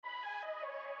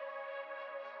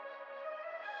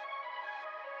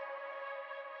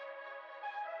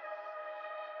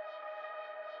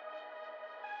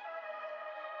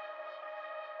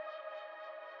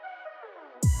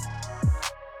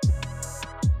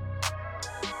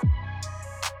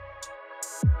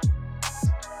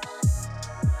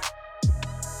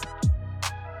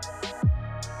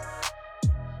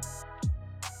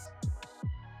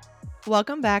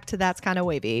Welcome back to That's Kinda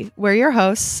Wavy. We're your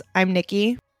hosts. I'm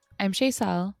Nikki. I'm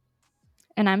Shaysal.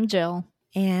 And I'm Jill.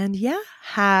 And yeah,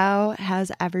 how has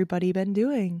everybody been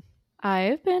doing?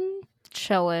 I've been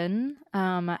chilling.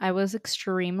 I was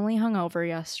extremely hungover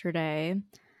yesterday.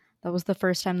 That was the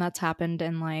first time that's happened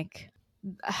in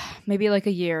maybe a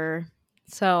year.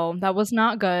 So that was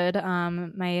not good.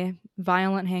 My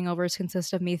violent hangovers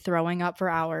consist of me throwing up for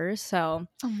hours. So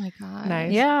Oh my God.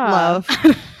 Nice. yeah. Love.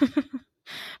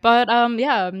 But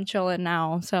yeah, I'm chilling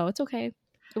now. So it's okay.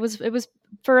 It was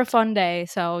for a fun day.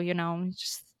 So, it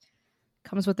just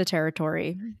comes with the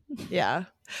territory. Yeah.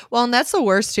 Well, and that's the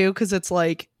worst too, because it's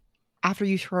like after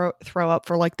you throw up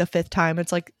for like the fifth time,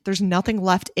 it's like there's nothing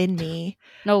left in me.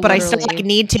 No, but literally. I still like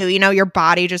need to, your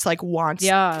body just like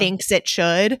thinks it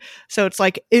should. So it's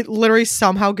like it literally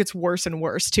somehow gets worse and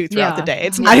worse too throughout the day.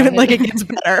 It's not even like it gets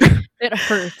better. It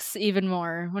hurts even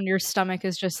more when your stomach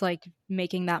is just like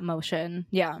making that motion.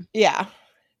 Yeah. Yeah,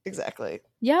 exactly.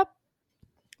 Yep.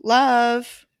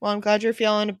 Love. Well, I'm glad you're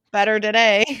feeling better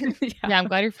today. Yeah, I'm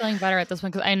glad you're feeling better at this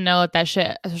one because I know that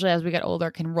shit, especially as we get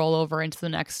older, can roll over into the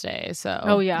next day. So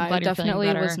I definitely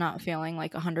was not feeling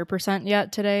like 100%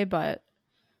 yet today, but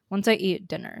once I eat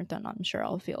dinner, then I'm sure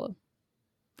I'll feel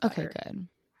better. Okay, good.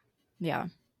 Yeah.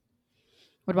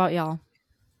 What about y'all?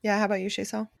 Yeah, how about you,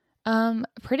 Shaysal?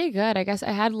 Pretty good. I guess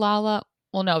I had Lala.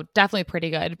 Well, no, definitely pretty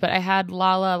good. But I had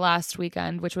Lala last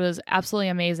weekend, which was absolutely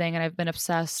amazing, and I've been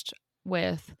obsessed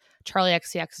with Charlie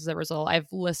XCX as a result. I've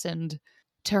listened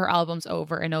to her albums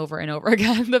over and over and over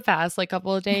again the past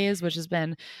couple of days, which has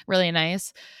been really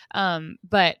nice.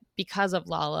 But because of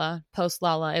Lala, post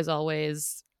Lala is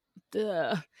always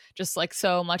just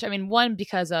so much. I mean, one,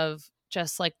 because of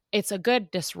just it's a good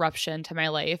disruption to my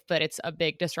life, but it's a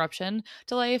big disruption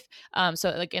to life.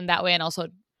 So in that way, and also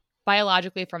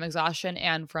biologically from exhaustion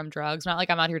and from drugs. Not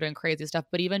I'm out here doing crazy stuff,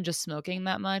 but even just smoking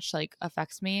that much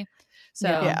affects me. So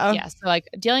yeah. So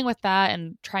dealing with that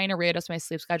and trying to readjust my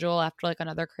sleep schedule after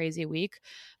another crazy week,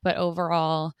 but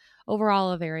overall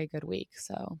a very good week.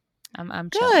 So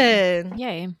I'm chilling.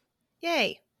 Good.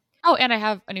 Yay. Oh, and I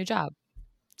have a new job.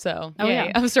 So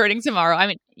yeah, I'm starting tomorrow. I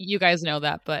mean, you guys know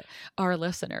that, but our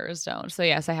listeners don't. So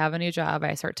yes, I have a new job.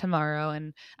 I start tomorrow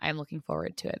and I'm looking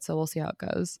forward to it. So we'll see how it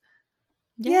goes.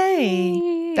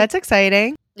 Yay. That's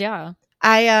exciting. Yeah.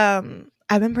 I've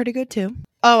been pretty good too.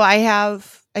 Oh, I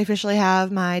officially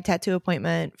have my tattoo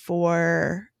appointment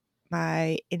for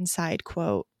my inside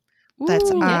quote.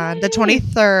 That's on the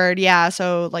 23rd. Yeah,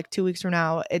 so 2 weeks from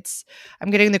now.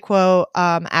 I'm getting the quote,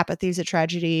 apathy is a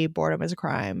tragedy, boredom is a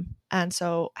crime. And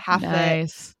so half of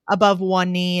it above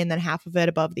one knee and then half of it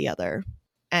above the other.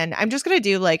 And I'm just going to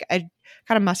do I kind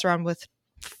of mess around with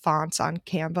fonts on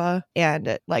Canva,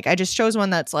 and I just chose one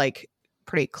that's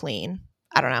pretty clean.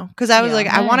 I don't know, because I was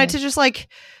I wanted to just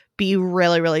be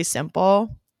really, really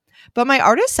simple. But my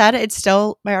artist said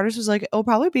my artist was it'll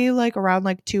probably be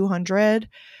around 200.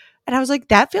 And I was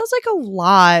that feels a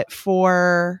lot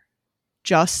for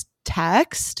just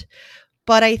text.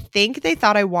 But I think they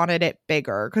thought I wanted it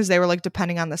bigger because they were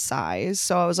depending on the size.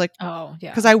 So I was oh yeah,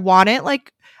 because I want it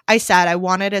I said I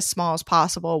want it as small as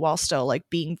possible while still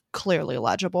being clearly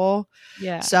legible.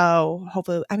 Yeah. So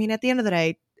hopefully, I mean, at the end of the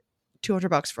day,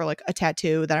 $200 for a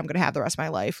tattoo that I'm gonna have the rest of my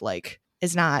life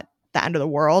is not the end of the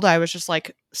world. I was just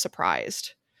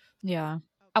surprised. Yeah.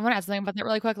 I want to add something about that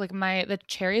really quick. The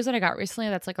cherries that I got recently,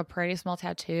 that's a pretty small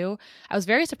tattoo. I was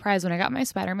very surprised when I got my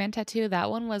Spider-Man tattoo. That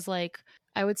one was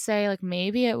I would say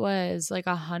maybe it was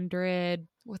 100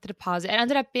 with the deposit. It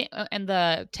ended up being, and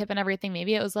the tip and everything,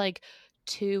 maybe it was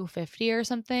 $250 or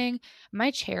something.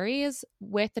 My cherries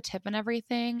with the tip and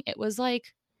everything, it was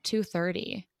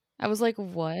 $230. I was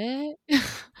what?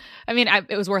 I mean,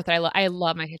 it was worth it. I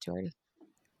love my tattoo artist.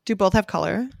 Do both have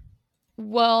color?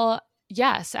 Well,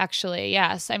 yes, actually.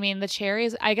 Yes. I mean, the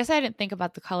cherries, I guess I didn't think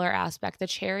about the color aspect. The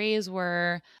cherries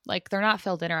were they're not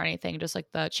filled in or anything, just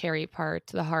the cherry part,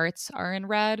 the hearts are in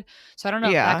red. So I don't know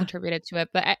if that contributed to it.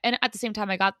 But and at the same time,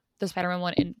 I got the Spider-Man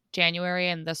one in January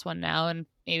and this one now, and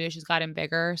maybe she's gotten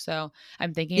bigger. So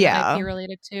I'm thinking it might be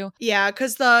related to. Yeah,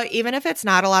 because even if it's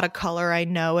not a lot of color, I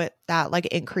know that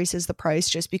increases the price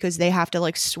just because they have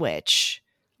to switch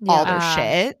all their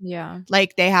shit. Yeah.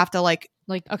 They have to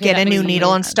get a new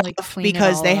needle and stuff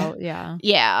because they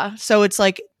so it's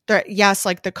yes,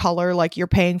 the color, you're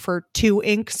paying for 2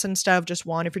 inks instead of just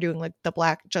one if you're doing the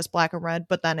black and red,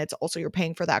 but then it's also you're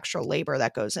paying for the extra labor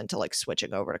that goes into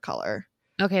switching over to color.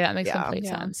 Okay, that makes complete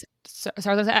sense. So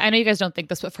I know you guys don't think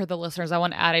this, but for the listeners, I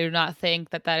want to add, I do not think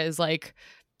that is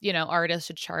artists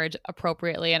should charge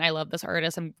appropriately. And I love this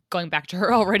artist. I'm going back to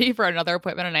her already for another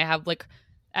appointment, and I have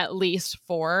at least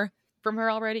 4 from her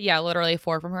already. Yeah, literally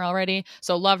 4 from her already.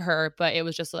 So love her, but it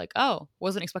was just like, oh,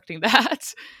 wasn't expecting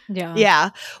that. Yeah.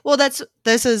 Well,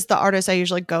 this is the artist I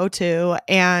usually go to,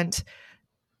 and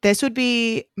this would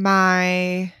be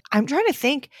I'm trying to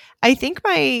think. I think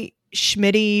my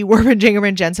Schmitty Werben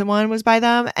Jingerman Jensen one was by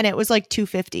them, and it was like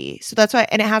 $250. So that's why,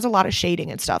 and it has a lot of shading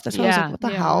and stuff. That's why I was like, what the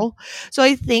hell? So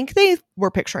I think they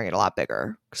were picturing it a lot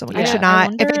bigger. So I'm like, I should not.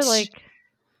 I wonder, like,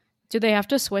 do they have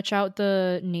to switch out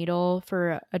the needle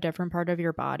for a different part of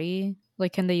your body?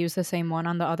 Like, can they use the same one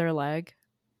on the other leg?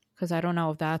 Because I don't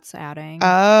know if that's adding.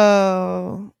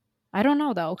 Oh. I don't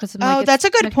know though, because that's a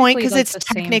good point, because it's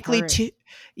technically two.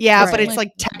 Yeah, right. But it's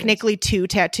like technically 2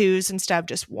 tattoos instead of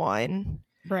just one.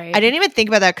 Right. I didn't even think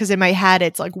about that, because in my head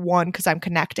it's like one because I'm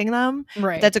connecting them.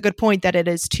 Right. But that's a good point that it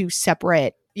is 2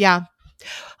 separate. Yeah.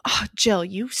 Oh, Jill,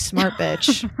 you smart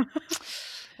bitch.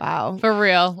 Wow. For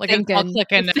real. Like I'm all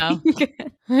clicking now.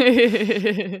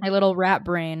 My little rat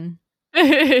brain.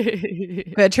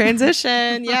 Good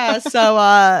transition. Yeah.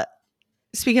 So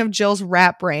speaking of Jill's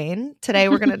rat brain, today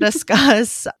we're going to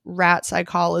discuss rat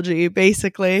psychology,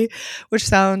 basically, which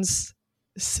sounds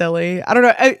silly. I don't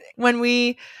know. When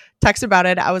we texted about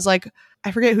it, I was like,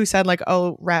 I forget who said like,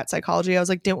 oh, rat psychology. I was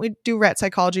like, didn't we do rat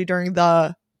psychology during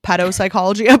the pedo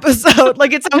psychology episode?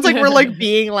 Like, it sounds like we're like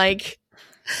being like,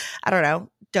 I don't know,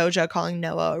 Doja calling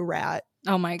Noah a rat.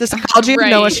 Oh my god. The psychology of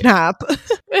Noah Schnapp.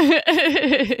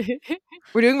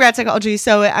 We're doing rat psychology,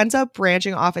 so it ends up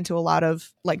branching off into a lot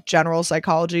of like general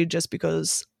psychology, just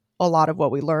because a lot of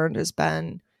what we learned has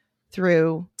been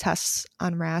through tests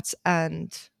on rats,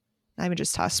 and not even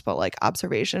just tests, but like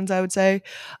observations, I would say.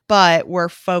 But we're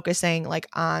focusing like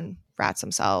on rats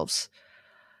themselves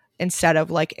instead of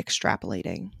like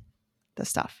extrapolating the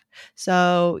stuff.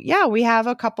 So yeah, we have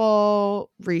a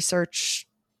couple research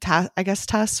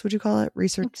tests, would you call it?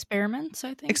 Research experiments,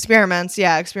 I think. Experiments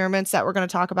that we're going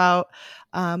to talk about.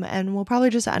 And we'll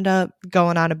probably just end up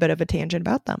going on a bit of a tangent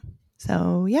about them.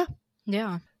 So yeah.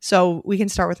 Yeah. So we can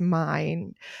start with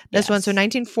mine. This one. So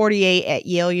 1948 at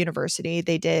Yale University,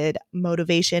 they did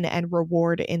motivation and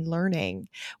reward in learning,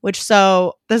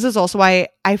 so this is also why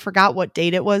I forgot what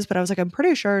date it was, but I was like, I'm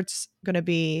pretty sure it's going to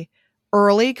be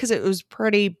early, because it was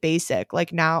pretty basic.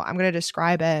 Like, now I'm going to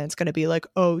describe it and it's going to be like,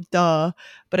 oh, duh.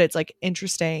 But it's like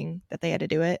interesting that they had to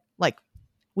do it. Like,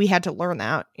 we had to learn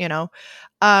that, you know?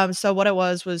 So what it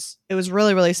was it was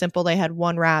really, really simple. They had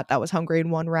one rat that was hungry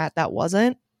and one rat that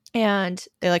wasn't. And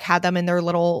they like had them in their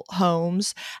little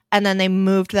homes, and then they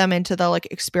moved them into the like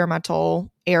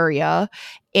experimental area.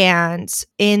 And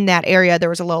in that area, there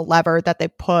was a little lever that they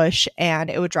push, and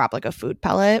it would drop like a food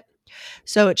pellet.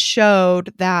 So it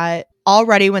showed that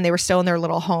already when they were still in their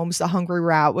little homes, the hungry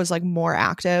rat was like more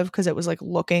active because it was like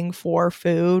looking for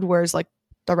food, whereas like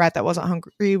the rat that wasn't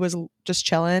hungry was just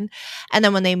chilling. And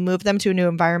then when they moved them to a new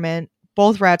environment,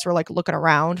 both rats were like looking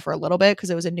around for a little bit because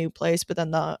it was a new place, but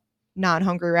then the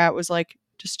non-hungry rat was like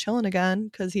just chilling again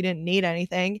because he didn't need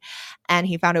anything and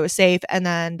he found it was safe. And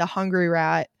then the hungry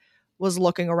rat was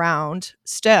looking around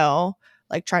still,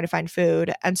 like trying to find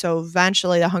food. And so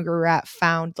eventually the hungry rat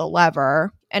found the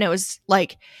lever, and it was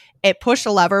like it pushed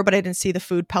a lever, but it didn't see the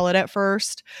food pellet at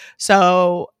first.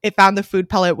 So it found the food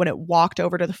pellet when it walked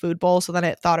over to the food bowl. So then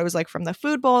it thought it was like from the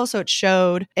food bowl. So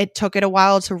it took it a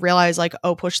while to realize like,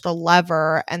 oh, push the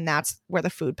lever. And that's where the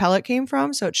food pellet came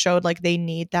from. So it showed like they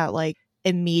need that like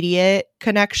immediate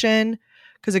connection.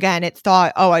 Because again, it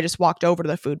thought, oh, I just walked over to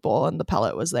the food bowl and the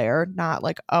pellet was there. Not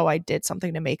like, oh, I did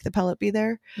something to make the pellet be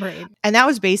there. Right. And that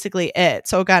was basically it.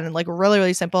 So again, like really,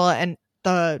 really simple. And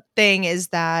the thing is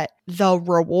that the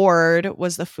reward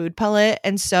was the food pellet.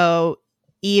 And so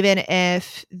even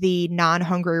if the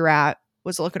non-hungry rat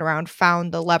was looking around,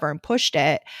 found the lever and pushed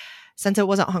it, since it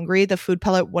wasn't hungry, the food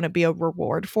pellet wouldn't be a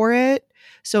reward for it.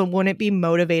 So it wouldn't be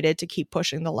motivated to keep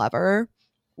pushing the lever,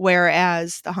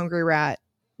 whereas the hungry rat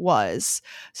was.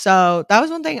 So that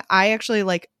was one thing I actually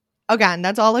like. Again,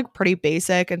 that's all like pretty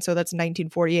basic. And so that's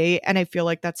 1948. And I feel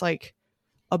like that's like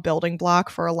a building block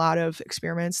for a lot of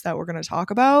experiments that we're going to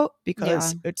talk about,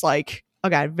 because it's like,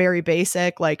 again, very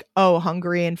basic, like, oh,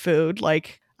 hungry and food,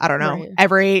 like, I don't know,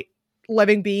 every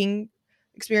living being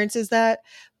experiences that.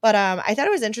 But I thought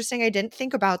it was interesting. I didn't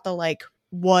think about the like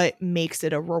what makes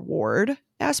it a reward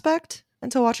aspect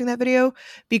until watching that video,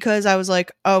 because I was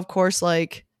like, oh, of course,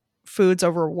 like food's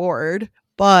a reward,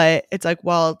 but it's like,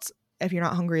 well, if you're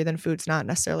not hungry, then food's not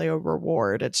necessarily a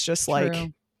reward. It's just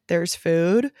like there's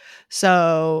food.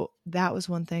 So that was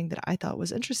one thing that I thought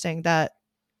was interesting. But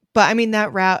I mean,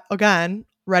 that rat, again,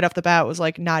 right off the bat was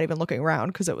like not even looking around,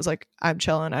 because it was like, I'm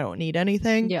chilling, I don't need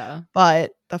anything. Yeah.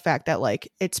 But the fact that like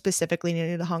it specifically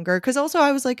needed the hunger, because also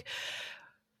I was like,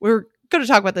 we're going to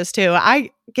talk about this too.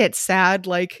 I get sad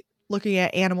like looking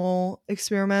at animal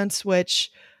experiments,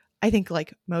 which I think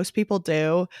like most people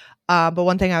do. But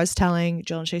one thing I was telling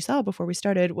Jill and Chaselle before we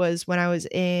started was when I was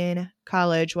in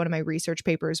college, one of my research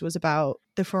papers was about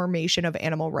the formation of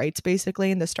animal rights,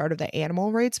 basically, and the start of the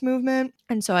animal rights movement.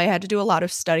 And so I had to do a lot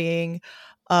of studying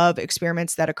of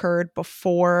experiments that occurred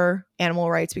before animal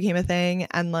rights became a thing.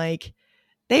 And like,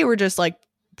 they were just like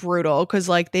brutal because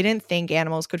like they didn't think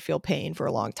animals could feel pain for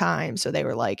a long time. So they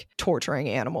were like torturing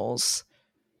animals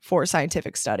for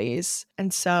scientific studies.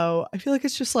 And so I feel like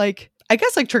it's just like, I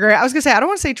guess like triggering. I was gonna say, I don't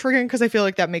want to say triggering because I feel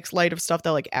like that makes light of stuff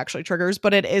that like actually triggers,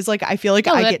 but it is like, I feel like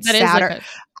I get sadder.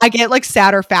 I get like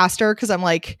sadder faster because I'm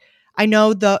like, I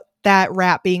know that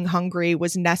rat being hungry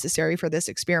was necessary for this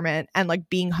experiment, and like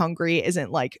being hungry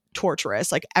isn't like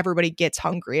torturous. Like everybody gets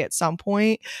hungry at some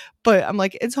point, but I'm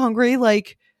like, it's hungry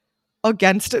like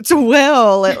against its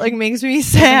will. It like makes me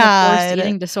sad. Forced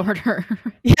eating disorder.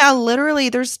 Yeah, literally,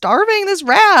 they're starving this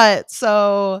rat.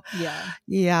 So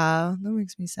yeah, that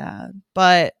makes me sad.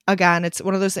 But again, it's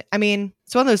one of those. I mean,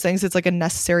 it's one of those things. It's like a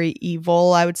necessary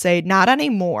evil. I would say not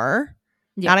anymore.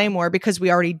 Not anymore because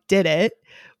we already did it.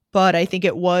 But I think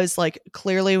it was like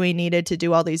clearly we needed to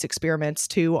do all these experiments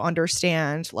to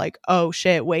understand like, oh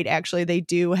shit, wait, actually they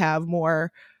do have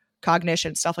more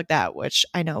cognition, stuff like that, which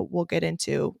I know we'll get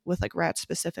into with like rats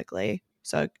specifically.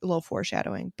 So a little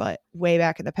foreshadowing, but way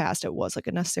back in the past, it was like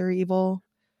a necessary evil.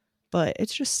 But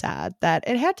it's just sad that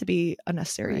it had to be a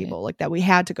necessary evil, like that we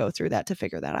had to go through that to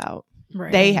figure that out.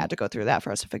 Right. They had to go through that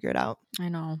for us to figure it out. I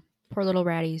know. Poor little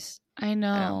ratties. I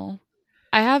know.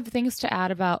 I have things to add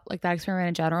about like that experiment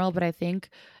in general, but I think,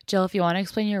 Jill, if you want to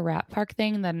explain your rat park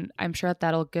thing, then I'm sure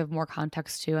that'll give more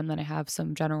context too. And then I have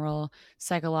some general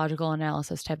psychological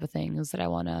analysis type of things that I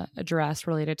want to address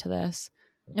related to this.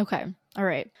 Okay. All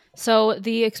right. So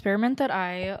the experiment that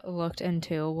I looked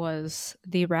into was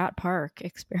the rat park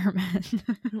experiment.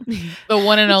 The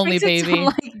one and only, baby.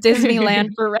 Like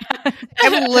Disneyland for rats.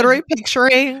 I'm literally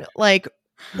picturing like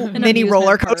mini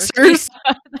roller coasters.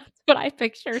 Yeah, that's what I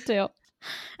picture too.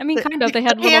 I mean, kind of. They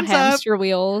had little hamster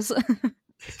wheels.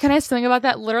 Can I say something about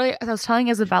that? Literally, I was telling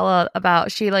Isabella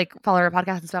about, she like followed her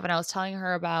podcast and stuff, and I was telling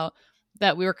her about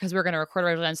that because we were going to record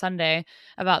originally on Sunday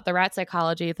about the rat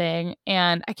psychology thing.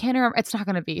 And I can't remember, it's not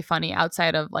going to be funny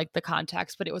outside of like the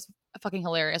context, but it was fucking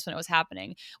hilarious when it was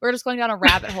happening. We were just going down a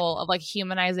rabbit hole of like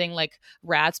humanizing like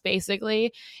rats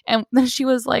basically. And then she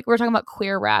was like, we were talking about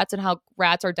queer rats and how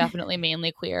rats are definitely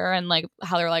mainly queer and like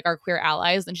how they're like our queer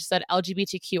allies. And she said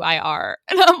LGBTQIR.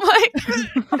 And I'm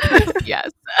like,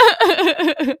 yes.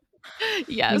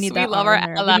 Yes, we love our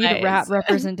allies. We need rat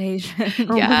representation.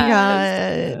 Oh my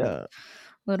God.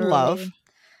 Literally. Love.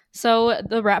 So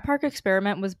the rat park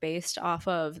experiment was based off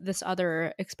of this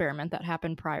other experiment that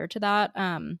happened prior to that.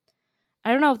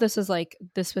 I don't know if this is like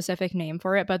the specific name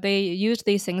for it, but they used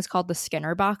these things called the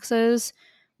Skinner boxes,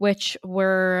 which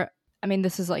were, I mean,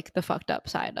 this is like the fucked up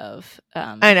side of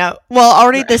I know. Well,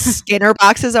 already the Skinner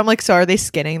boxes, I'm like, so are they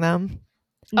skinning them?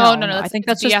 No, I think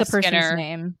that's just the person's Skinner.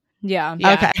 Name. Yeah.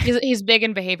 Okay. He's big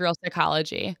in behavioral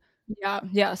psychology.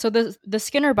 Yeah. So the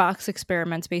Skinner box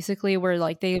experiments basically were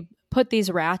like they put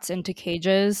these rats into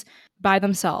cages by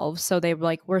themselves. So they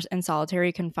like were in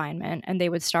solitary confinement, and they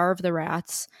would starve the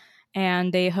rats,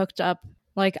 and they hooked up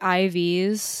like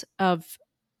IVs of,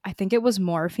 I think it was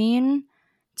morphine,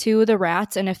 to the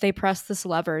rats, and if they pressed this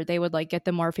lever, they would like get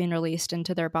the morphine released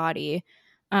into their body.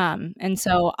 And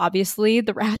so obviously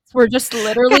the rats were just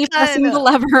literally pressing the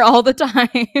lever all the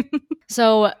time.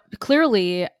 So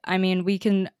clearly, I mean, we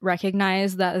can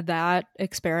recognize that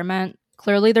experiment,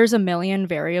 clearly there's a million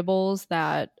variables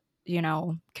that, you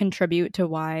know, contribute to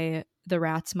why the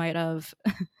rats might have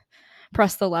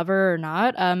pressed the lever or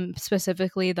not.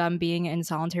 Specifically them being in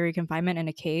solitary confinement in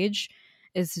a cage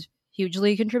is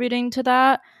hugely contributing to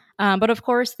that. But of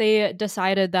course, they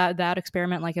decided that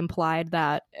experiment like implied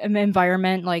that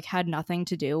environment like had nothing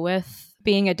to do with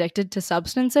being addicted to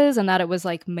substances, and that it was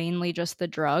like mainly just the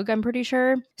drug, I'm pretty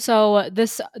sure. So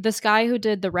this guy who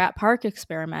did the rat park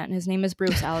experiment, his name is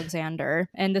Bruce Alexander,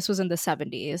 and this was in the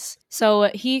 70s.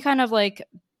 So he kind of like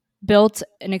built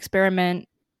an experiment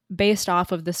based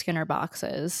off of the Skinner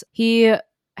boxes. He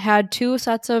had two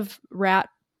sets of rat,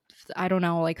 I don't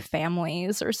know, like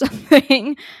families or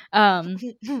something.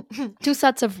 Two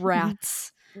sets of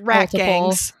rats. Rat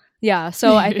gangs. Yeah.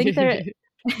 So I think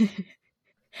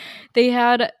they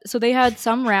had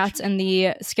some rats in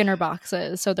the Skinner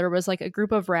boxes. So there was like a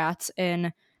group of rats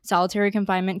in solitary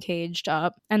confinement caged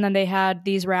up. And then they had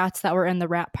these rats that were in the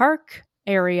rat park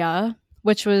area,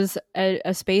 which was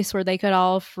a space where they could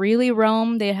all freely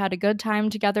roam. They had a good time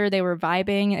together. They were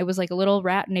vibing. It was like a little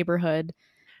rat neighborhood.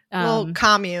 Little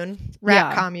commune,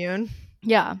 rat commune.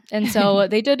 Yeah. And so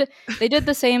they did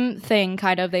the same thing,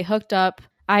 kind of. They hooked up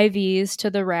IVs to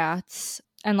the rats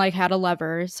and like had a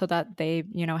lever so that they,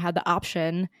 had the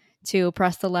option to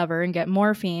press the lever and get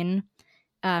morphine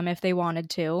if they wanted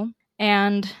to.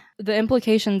 And the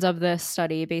implications of this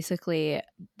study, basically,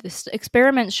 this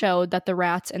experiment showed that the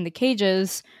rats in the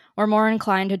cages were more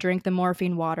inclined to drink the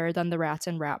morphine water than the rats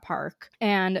in Rat Park.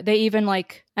 And they even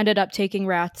ended up taking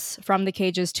rats from the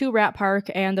cages to Rat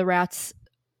Park, and the rats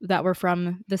that were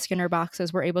from the Skinner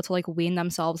boxes were able to wean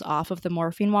themselves off of the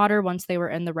morphine water once they were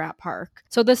in the Rat Park.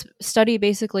 So this study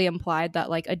basically implied that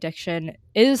addiction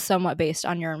is somewhat based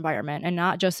on your environment and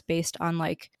not just based on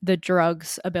the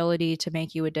drug's ability to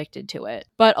make you addicted to it.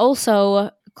 But also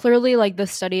clearly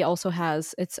this study also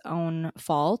has its own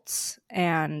faults,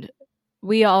 and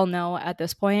we all know at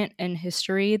this point in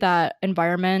history that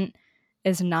environment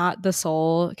is not the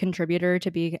sole contributor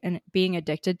to being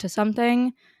addicted to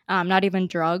something. Not even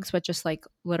drugs, but just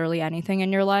literally anything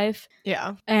in your life.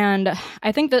 Yeah. And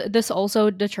I think that this also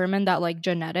determined that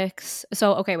genetics.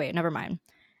 So, okay, wait, never mind.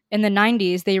 In the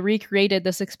 90s, they recreated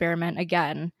this experiment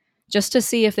again just to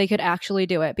see if they could actually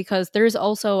do it, because there's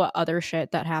also other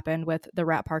shit that happened with the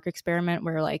Rat Park experiment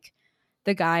where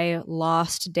the guy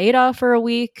lost data for a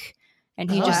week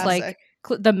and he just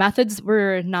the methods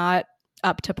were not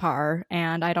up to par,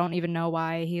 and I don't even know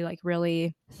why he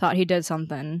really thought he did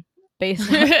something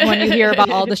based on when you hear about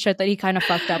all the shit that he kind of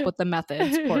fucked up with the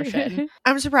methods portion.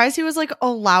 I'm surprised he was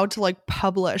allowed to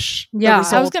publish the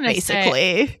results, I was gonna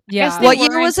basically. Say, yeah. What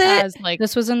year was it?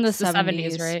 This was in the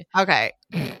 70s, right? Okay.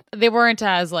 They weren't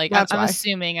as I'm why.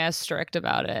 assuming as strict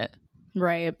about it.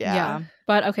 Right. Yeah.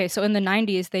 But okay, so in the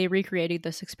 90s they recreated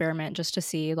this experiment just to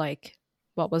see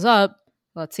what was up.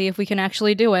 Let's see if we can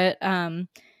actually do it.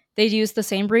 They used the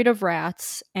same breed of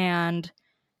rats, and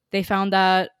they found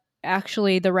that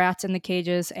actually the rats in the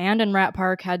cages and in Rat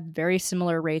Park had very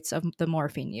similar rates of the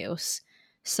morphine use.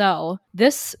 So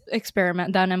this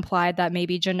experiment then implied that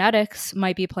maybe genetics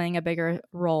might be playing a bigger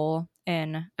role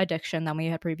in addiction than we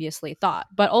had previously thought.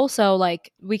 But also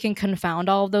we can confound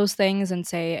all of those things and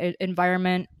say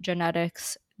environment,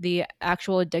 genetics, the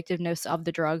actual addictiveness of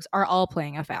the drugs are all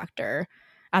playing a factor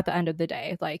at the end of the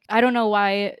day. I don't know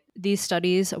why these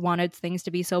studies wanted things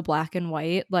to be so black and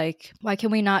white. Why can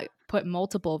we not put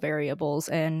multiple variables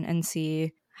in and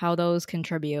see how those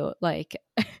contribute?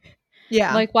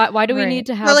 Yeah. Why do we need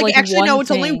to have actually one no, it's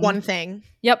thing? only one thing.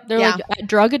 Yep. They're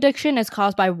drug addiction is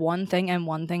caused by one thing and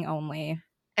one thing only.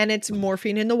 And it's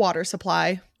morphine in the water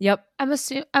supply. Yep.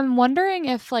 I'm wondering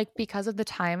if because of the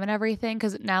time and everything,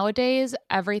 because nowadays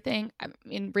everything,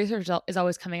 research is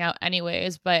always coming out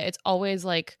anyways, but it's always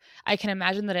I can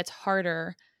imagine that it's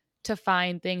harder to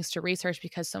find things to research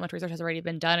because so much research has already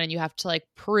been done, and you have to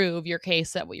prove your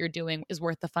case that what you're doing is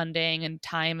worth the funding and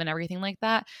time and everything like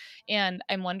that. And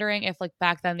I'm wondering if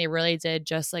back then they really did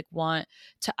just want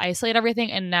to isolate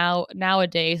everything, and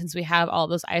nowadays, since we have all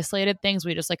those isolated things,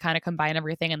 we just kind of combine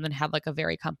everything and then have a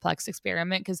very complex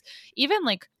experiment. Because even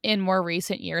in more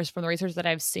recent years, from the research that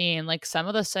I've seen, some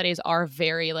of the studies are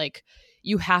very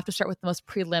you have to start with the most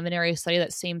preliminary study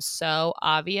that seems so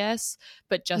obvious,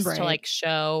 but just to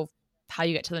show how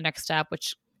you get to the next step,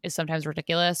 which is sometimes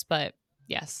ridiculous, but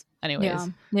yes. Anyways.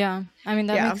 Yeah. I mean,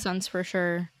 that makes sense for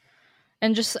sure.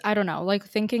 And just, I don't know,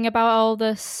 thinking about all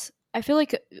this, I feel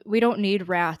we don't need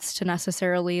rats to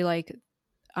necessarily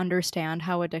understand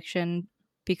how addiction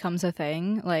becomes a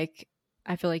thing.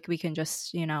 I feel we can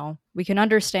just, we can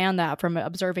understand that from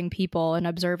observing people and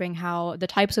observing how the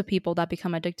types of people that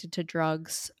become addicted to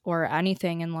drugs or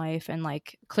anything in life. And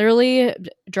clearly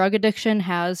drug addiction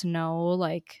has no,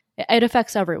 it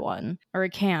affects everyone, or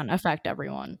it can affect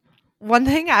everyone. One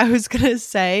thing I was going to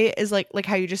say is like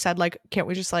how you just said, can't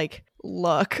we just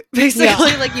look,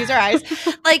 basically, use our eyes?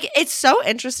 It's so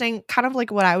interesting. Kind of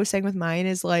what I was saying with mine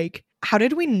is how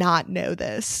did we not know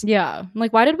this? Yeah.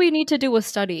 Why did we need to do a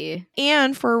study?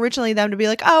 And for originally them to be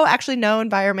oh, actually no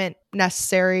environment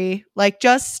necessary,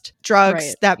 just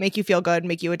drugs that make you feel good,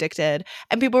 make you addicted.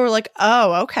 And people were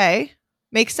oh, okay.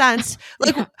 Makes sense.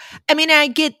 I mean, I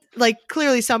get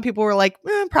clearly some people were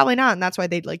probably not. And that's why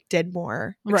they did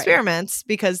more experiments,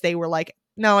 because they were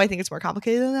no, I think it's more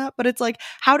complicated than that. But it's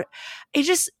it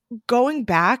just going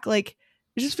back, it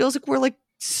just feels we're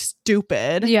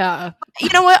stupid. Yeah. You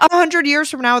know what? 100 years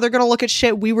from now, they're going to look at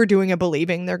shit we were doing and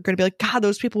believing. They're going to be God,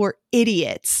 those people were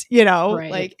idiots.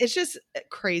 It's just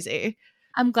crazy.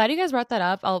 I'm glad you guys brought that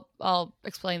up. I'll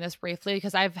explain this briefly,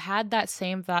 because I've had that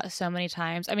same thought so many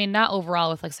times. I mean, not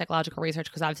overall with psychological research,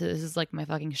 because obviously this is my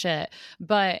fucking shit,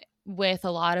 but with a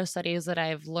lot of studies that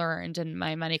I've learned in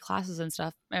my many classes and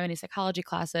stuff, my many psychology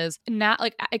classes, not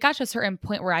like I got to a certain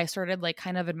point where I started like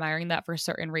kind of admiring that for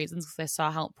certain reasons because I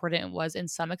saw how important it was in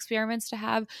some experiments to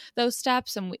have those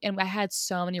steps. And I had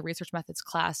so many research methods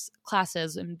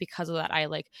classes. And because of that, I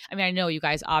know you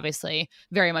guys obviously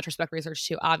very much respect research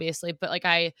too, obviously, but like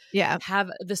I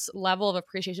have this level of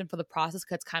appreciation for the process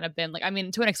because it's kind of been like, I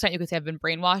mean, to an extent you could say I've been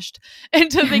brainwashed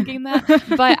into thinking that,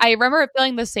 but I remember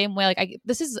feeling the same way. Like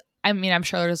I'm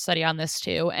sure there's a study on this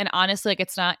too. And honestly,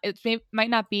 like might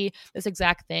not be this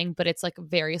exact thing, but it's like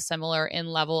very similar in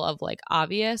level of like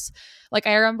obvious. Like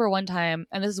I remember one time,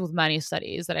 and this is with many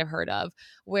studies that I've heard of,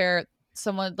 where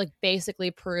someone like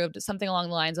basically proved something along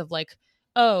the lines of like,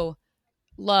 oh,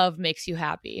 love makes you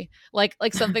happy, like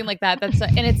something like that. That's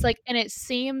and it's like, and it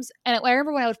seems, and I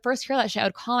remember when I would first hear that shit, I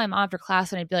would call my mom after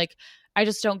class and I'd be like, I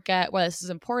just don't get why this is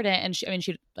important. And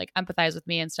she'd like empathize with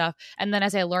me and stuff. And then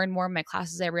as I learned more in my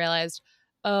classes, I realized,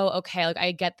 oh, okay, like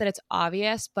I get that it's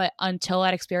obvious, but until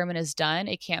that experiment is done,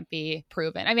 it can't be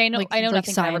proven. I mean, I know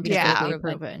nothing can ever be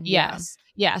proven. Yes.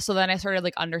 Yeah. So then I started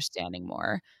like understanding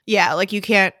more. Yeah. Like you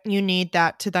need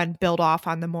that to then build off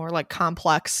on the more like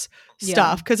complex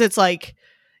stuff. Cause it's like,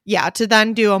 to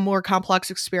then do a more complex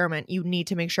experiment, you need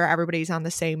to make sure everybody's on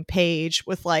the same page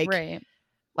with like, right.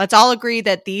 Let's all agree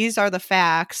that these are the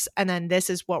facts and then this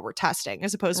is what we're testing,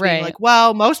 as opposed to being like,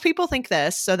 well, most people think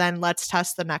this, so then let's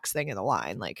test the next thing in the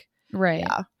line. Like, Right.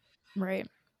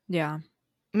 Yeah.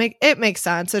 It makes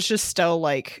sense. It's just still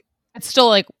like, it's still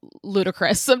like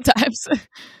ludicrous sometimes.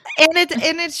 and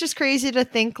it's just crazy to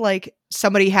think like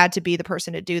somebody had to be the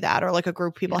person to do that, or like a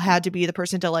group of people had to be the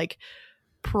person to like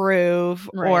prove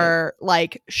or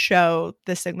like show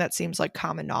this thing that seems like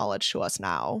common knowledge to us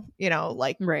now,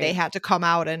 like they had to come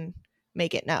out and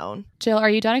make it known. Jill, are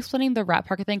you done explaining the rat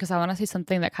park thing? Because I want to say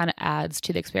something that kind of adds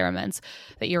to the experiments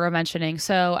that you were mentioning.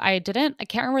 So I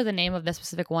can't remember the name of this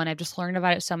specific one. I've just learned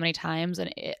about it so many times,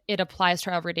 and it applies to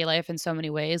our everyday life in so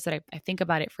many ways that I think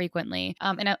about it frequently.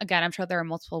 And again, I'm sure there are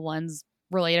multiple ones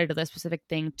related to this specific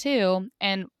thing too.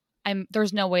 And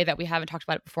there's no way that we haven't talked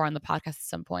about it before on the podcast at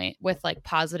some point with like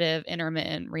positive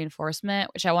intermittent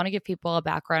reinforcement, which I want to give people a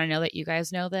background. I know that you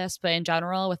guys know this, but in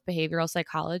general with behavioral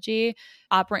psychology,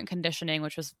 operant conditioning,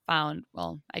 which was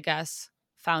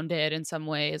founded in some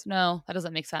ways. No, that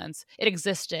doesn't make sense. It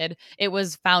existed. It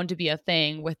was found to be a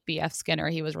thing with B.F. Skinner.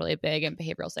 He was really big in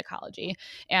behavioral psychology.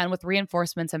 And with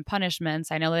reinforcements and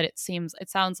punishments, I know that it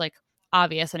sounds like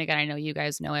obvious. And again, I know you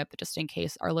guys know it, but just in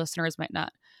case our listeners might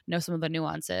not know some of the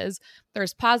nuances,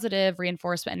 there's positive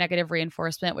reinforcement and negative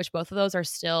reinforcement, which both of those are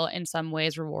still in some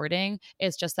ways rewarding.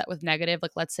 It's just that with negative,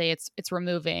 like let's say it's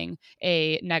removing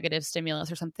a negative stimulus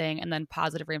or something, and then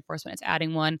positive reinforcement, it's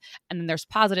adding one. And then there's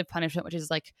positive punishment, which is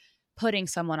like putting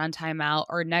someone on timeout,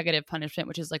 or negative punishment,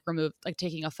 which is like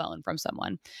taking a phone from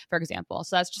someone, for example.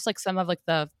 So that's just like some of like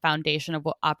the foundation of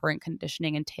what operant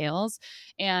conditioning entails.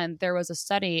 And there was a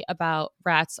study about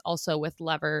rats also with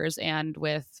levers, and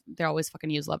they always fucking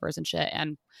use levers and shit,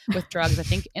 and with drugs. I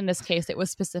think in this case it was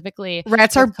specifically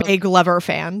rats are big lever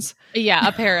fans. Yeah,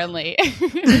 apparently.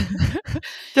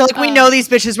 They're like, we know these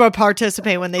bitches will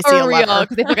participate when they see a lever.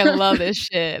 They fucking love this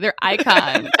shit. They're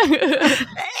icon.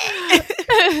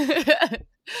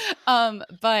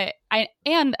 But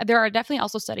there are definitely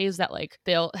also studies that like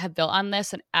have built on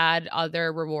this and add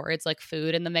other rewards like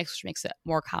food in the mix, which makes it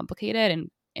more complicated in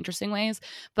interesting ways.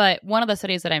 But one of the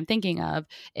studies that I'm thinking of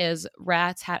is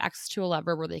rats had access to a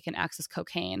lever where they can access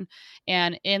cocaine,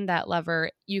 and in that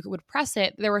lever you would press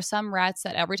it. There were some rats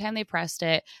that every time they pressed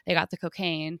it, they got the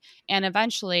cocaine, and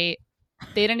eventually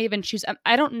they didn't even choose.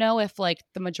 I don't know if like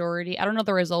the majority, I don't know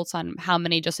the results on how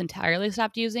many just entirely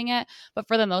stopped using it, but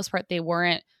for the most part, they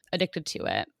weren't addicted to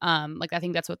it. Like I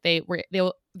think that's what they were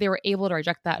able to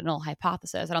reject that null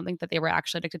hypothesis. I don't think that they were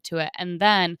actually addicted to it. And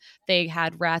then they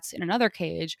had rats in another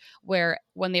cage where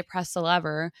when they pressed the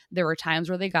lever, there were times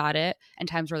where they got it and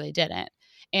times where they didn't.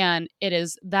 And it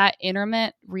is that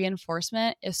intermittent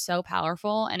reinforcement is so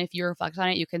powerful. And if you reflect on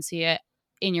it, you can see it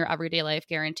in your everyday life,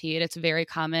 guaranteed. It's very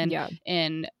common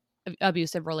in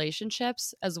abusive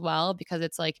relationships as well, because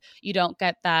it's like you don't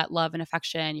get that love and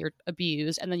affection, you're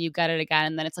abused, and then you get it again,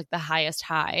 and then it's like the highest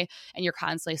high, and you're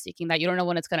constantly seeking that. You don't know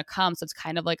when it's going to come, so it's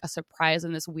kind of like a surprise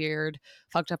in this weird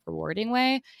fucked up rewarding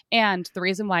way. And the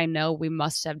reason why I know we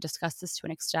must have discussed this to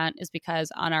an extent is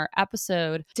because on our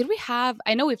episode,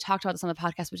 I know we've talked about this on the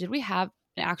podcast, but did we have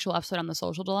an actual episode on the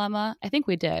social dilemma? I think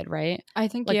we did, right? I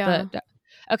think like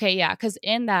okay, yeah, because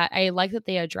in that, I like that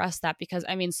they addressed that, because,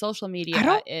 I mean, social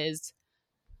media is...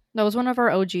 That was one of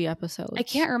our OG episodes. I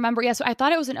can't remember. Yeah, so I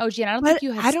thought it was an OG, and I don't think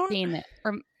you had seen it.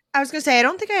 Or I was gonna say, I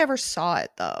don't think I ever saw it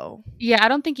though. Yeah, I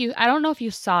don't know if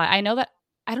you saw it. I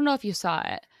don't know if you saw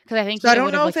it because I think So I it don't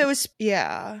would know have if it was.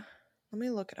 Yeah, let me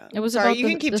look it up. It was Sorry, about you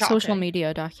can keep the talking. social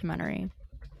media documentary.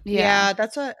 Yeah,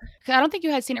 that's what. I don't think you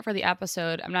had seen it for the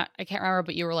episode. I can't remember,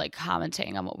 but you were like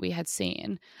commenting on what we had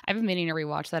seen. I've been meaning to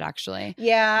rewatch that actually.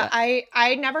 Yeah, But,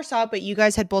 I never saw it, but you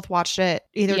guys had both watched it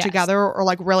either Yes. together or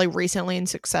like really recently in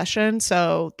succession,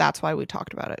 so that's why we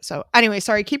talked about it. So anyway,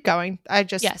 sorry, keep going.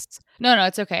 Yes. No,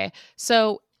 it's okay.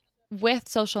 So with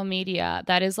social media,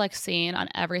 that is like seen on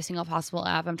every single possible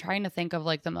app. I'm trying to think of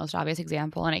like the most obvious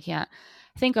example and I can't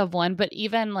think of one, but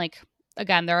even like,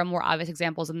 again, there are more obvious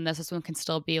examples than this. This one can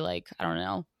still be like, I don't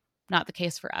know, not the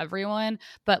case for everyone.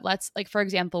 But let's like, for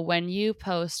example, when you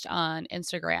post on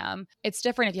Instagram, it's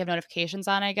different if you have notifications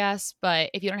on, I guess. But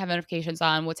if you don't have notifications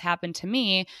on, what's happened to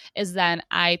me is then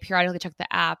I periodically check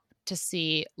the app to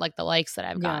see like the likes that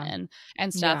I've gotten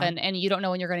and stuff. Yeah. And you don't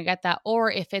know when you're going to get that. Or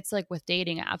if it's like with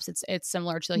dating apps, it's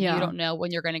similar to like, you don't know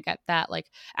when you're going to get that like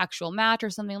actual match or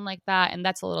something like that. And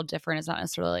that's a little different. It's not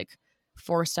necessarily like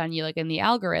forced on you like in the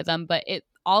algorithm, but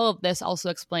all of this also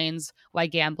explains why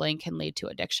gambling can lead to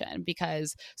addiction,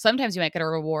 because sometimes you might get a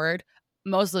reward.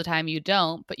 Most of the time you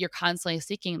don't, but you're constantly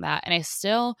seeking that. And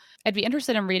I'd be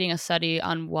interested in reading a study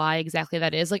on why exactly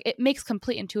that is. Like, it makes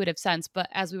complete intuitive sense, but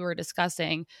as we were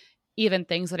discussing, even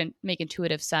things that make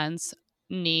intuitive sense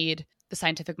need the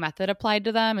scientific method applied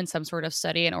to them in some sort of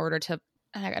study in order to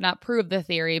not prove the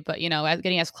theory, but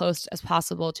getting as close as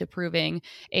possible to proving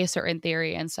a certain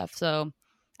theory and stuff. So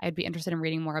I'd be interested in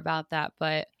reading more about that.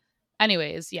 But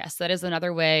anyways, yes, that is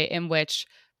another way in which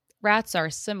rats are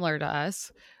similar to us,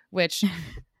 which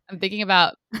I'm thinking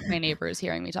about my neighbors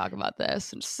hearing me talk about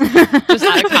this. And just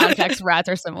out of context, rats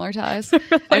are similar to us.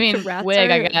 I mean, rats wig,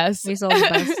 I guess. We saw the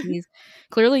besties.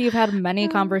 Clearly, you've had many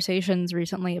conversations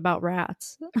recently about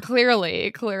rats.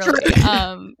 Clearly. You're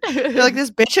like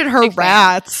this bitch and her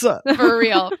rats. For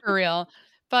real.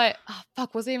 But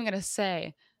fuck, what was I even gonna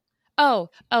say? Oh,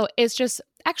 it's just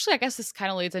actually, I guess this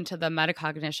kind of leads into the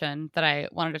metacognition that I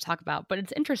wanted to talk about. But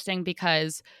it's interesting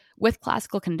because with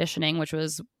classical conditioning, which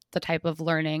was the type of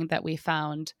learning that we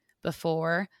found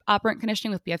before operant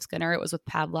conditioning with B.F. Skinner, it was with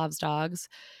Pavlov's dogs.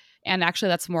 And actually,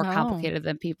 that's more complicated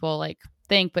than people like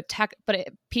think. But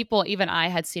people, even I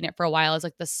had seen it for a while as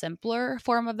like the simpler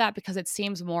form of that, because it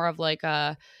seems more of like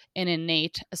an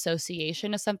innate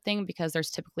association to something, because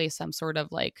there's typically some sort of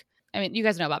like, I mean, you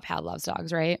guys know about Pavlov's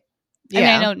dogs, right? Yeah. I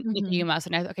mean, I know Nikki, you must.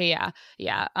 And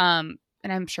yeah.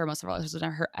 And I'm sure most of our listeners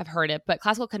have heard it. But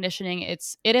classical conditioning, it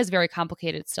is very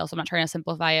complicated still. So I'm not trying to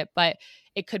simplify it, but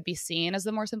it could be seen as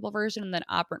the more simple version. And then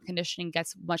operant conditioning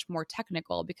gets much more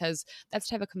technical, because that's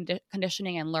the type of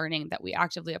conditioning and learning that we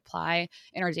actively apply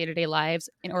in our day-to-day lives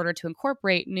in order to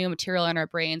incorporate new material in our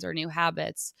brains or new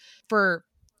habits for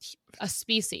a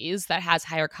species that has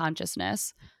higher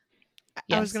consciousness.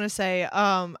 Yes. I was going to say,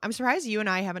 I'm surprised you and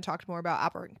I haven't talked more about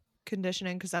operant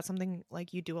conditioning, because that's something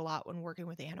like you do a lot when working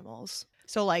with animals.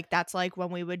 So like that's like when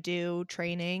we would do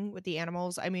training with the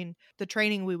animals. I mean, the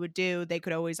training we would do, they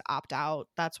could always opt out.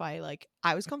 That's why like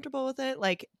I was comfortable with it.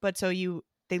 Like, but so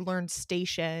they learn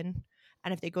station,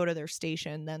 and if they go to their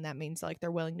station, then that means like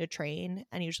they're willing to train.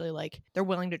 And usually like they're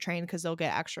willing to train because they'll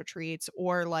get extra treats,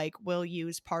 or like will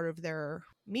use part of their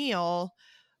meal,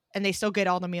 and they still get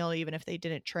all the meal even if they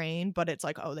didn't train, but it's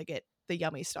like, oh, they get the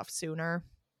yummy stuff sooner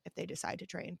if they decide to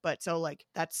train. But so like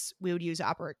we would use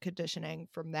operant conditioning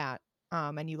from that.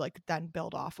 And you like then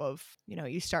build off of,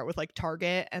 you start with like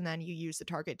target, and then you use the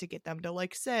target to get them to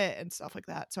like sit and stuff like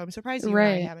that. So I'm surprised you and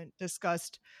I haven't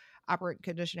discussed operant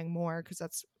conditioning more, because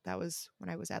that was when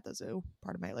I was at the zoo,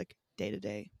 part of my like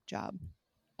day-to-day job.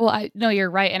 Well, no,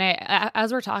 you're right. And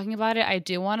as we're talking about it, I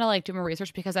do want to like do more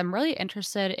research, because I'm really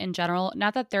interested in general.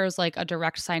 Not that there's like a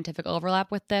direct scientific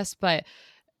overlap with this, but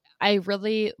I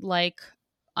really like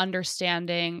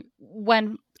understanding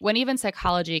when even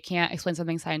psychology can't explain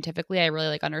something scientifically. I really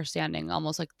like understanding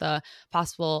almost like the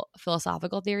possible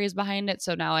philosophical theories behind it.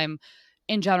 So now I'm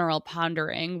in general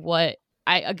pondering what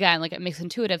it makes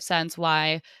intuitive sense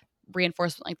why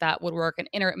reinforcement like that would work and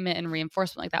intermittent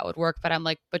reinforcement like that would work, but I'm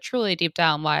like, but truly deep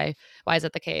down, why is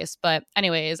that the case? But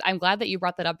anyways, I'm glad that you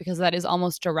brought that up, because that is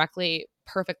almost directly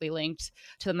perfectly linked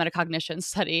to the metacognition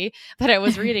study that I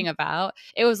was reading about.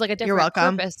 It was like a different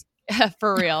purpose.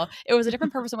 For real. It was a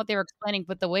different purpose than what they were explaining,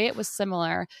 but the way it was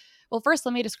similar. Well, first,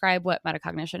 let me describe what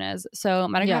metacognition is. So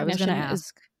metacognition I was gonna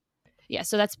ask.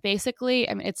 So that's basically,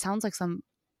 I mean, it sounds like some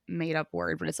made up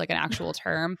word, but it's like an actual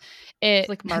term. It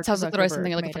like Mark sounds like literally Zuckerberg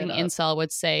something like a made fucking it up. incel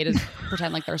would say to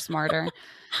pretend like they're smarter.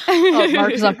 Oh,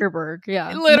 Mark Zuckerberg.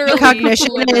 Yeah. Literally. Cognition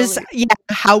is literally.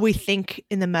 how we think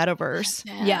in the metaverse.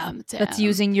 Yeah. That's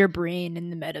using your brain in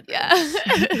the metaverse.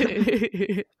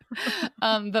 Yeah.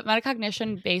 But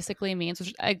metacognition basically means,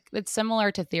 which it's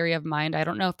similar to theory of mind. I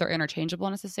don't know if they're interchangeable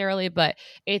necessarily, but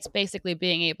it's basically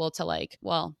being able to like,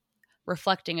 well,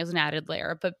 reflecting is an added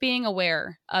layer, but being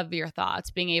aware of your thoughts,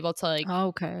 being able to like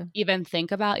Okay. even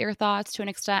think about your thoughts to an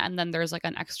extent. And then there's like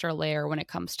an extra layer when it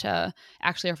comes to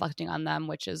actually reflecting on them,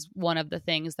 which is one of the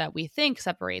things that we think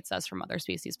separates us from other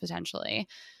species potentially.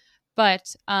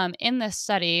 But in this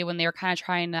study, when they were kind of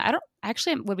trying to, I don't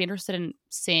actually would be interested in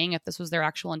seeing if this was their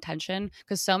actual intention,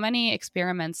 because so many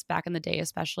experiments back in the day,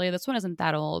 especially this one isn't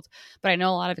that old, but I know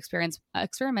a lot of experiments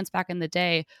back in the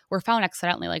day were found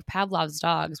accidentally. Like Pavlov's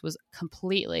dogs was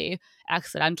completely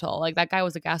accidental. Like that guy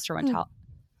was a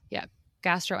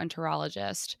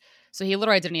gastroenterologist, so he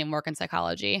literally didn't even work in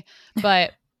psychology,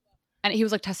 but. And he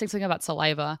was like testing something about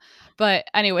saliva. But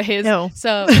anyways, No.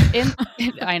 so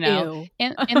I know.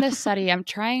 In this study, I'm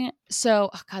trying. So,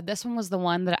 oh God, this one was the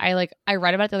one that I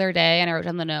read about it the other day and I wrote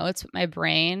down the notes, but my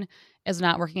brain is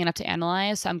not working enough to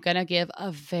analyze. So I'm going to give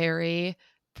a very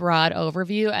broad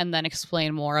overview and then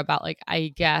explain more about like,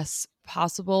 I guess,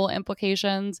 possible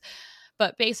implications.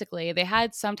 But basically, they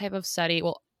had some type of study.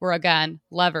 Well, where again,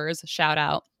 levers, shout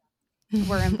out,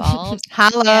 were involved.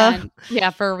 Holla. And,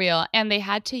 yeah, for real. And they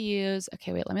had to use,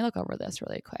 okay, wait, let me look over this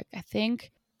really quick. I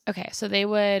think, okay, so they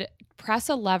would press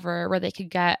a lever where they could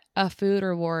get a food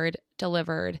reward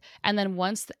delivered. And then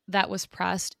once that was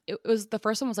pressed, it was, the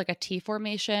first one was like a T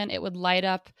formation. It would light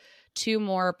up 2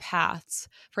 more paths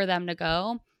for them to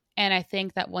go. And I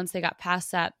think that once they got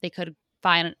past that, they could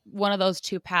find one of those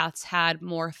 2 paths had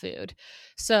more food.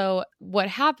 So what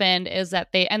happened is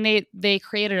that they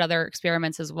created other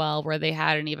experiments as well, where they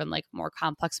had an even like more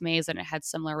complex maze and it had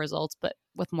similar results, but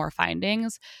with more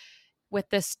findings.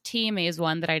 With this T maze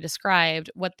one that I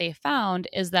described, what they found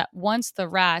is that once the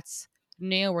rats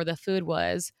knew where the food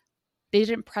was, they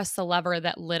didn't press the lever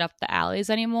that lit up the alleys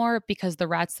anymore, because the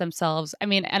rats themselves, I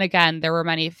mean, and again, there were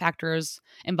many factors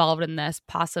involved in this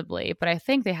possibly, but I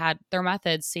think they had, their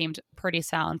methods seemed pretty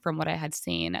sound from what I had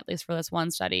seen, at least for this one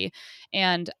study.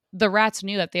 And the rats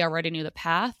knew that they already knew the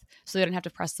path, so they didn't have to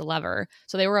press the lever.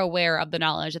 So they were aware of the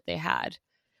knowledge that they had,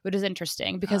 which is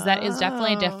interesting because that is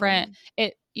definitely different.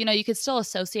 It, you know, you could still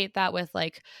associate that with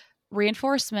like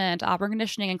reinforcement, operant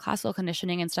conditioning, and classical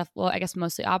conditioning and stuff. Well, I guess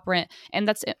mostly operant. And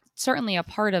that's certainly a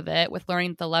part of it, with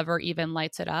learning the lever even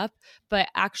lights it up. But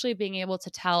actually being able to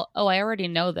tell, oh, I already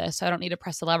know this, so I don't need to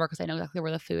press the lever because I know exactly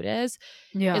where the food is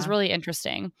really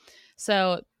interesting.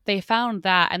 So they found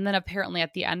that. And then apparently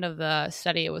at the end of the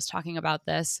study, it was talking about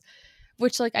this,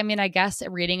 which, like, I mean, I guess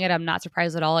reading it, I'm not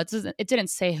surprised at all. It didn't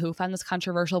say who found this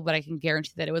controversial, but I can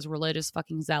guarantee that it was religious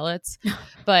fucking zealots.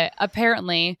 But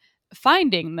apparently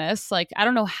finding this, like, I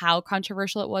don't know how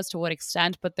controversial it was, to what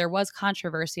extent, but there was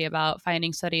controversy about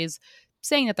finding studies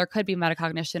saying that there could be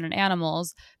metacognition in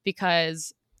animals,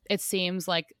 because it seems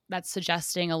like that's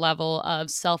suggesting a level of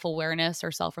self-awareness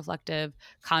or self-reflective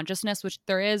consciousness, which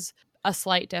there is a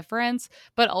slight difference.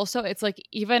 But also it's like,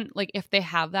 even like if they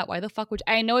have that, why the fuck would,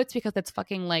 I know it's because it's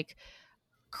fucking like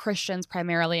Christians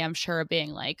primarily, I'm sure,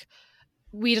 being like,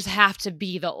 we just have to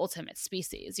be the ultimate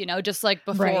species, you know, just like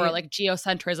before, like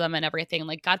geocentrism and everything.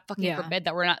 Like, God fucking forbid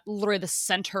that we're not literally the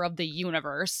center of the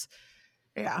universe.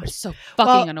 Yeah. It's so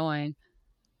fucking annoying.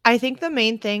 I think the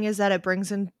main thing is that it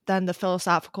brings in then the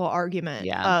philosophical argument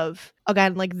of,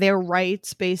 again, like their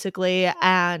rights basically.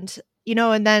 And, you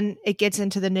know, and then it gets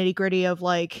into the nitty gritty of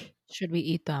like, should we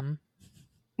eat them?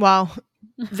 Well,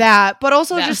 that, but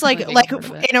also just like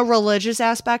in a religious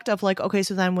aspect of like, okay,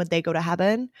 so then would they go to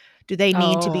heaven? Do they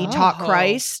need to be taught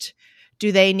Christ?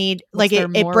 Do they need, like, it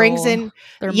brings in,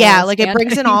 like it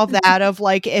brings in all of that of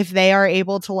like, if they are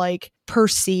able to like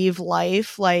perceive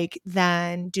life, like,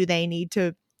 then do they need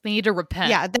to, repent?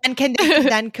 Yeah.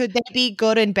 Then could they be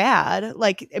good and bad?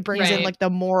 Like, it brings in like the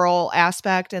moral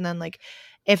aspect. And then like,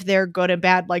 if they're good and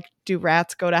bad, like, do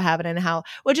rats go to heaven and hell?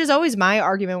 Which is always my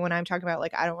argument when I'm talking about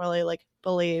like, I don't really like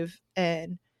believe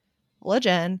in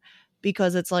religion,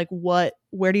 because it's like,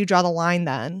 where do you draw the line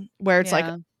then? Where it's like,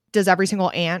 does every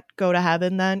single ant go to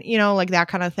heaven then? You know, like that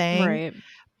kind of thing. Right.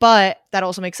 But that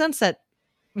also makes sense that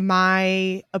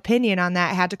my opinion on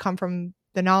that had to come from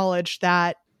the knowledge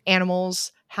that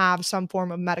animals have some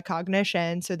form of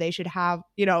metacognition. So they should have,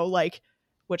 you know, like,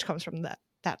 which comes from that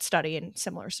study and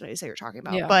similar studies that you're talking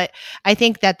about. Yeah. But I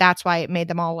think that that's why it made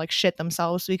them all like shit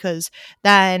themselves, because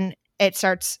then it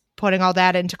starts putting all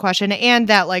that into question, and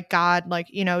that like God, like,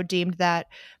 you know, deemed that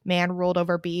man ruled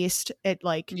over beast, it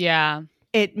like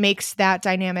it makes that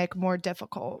dynamic more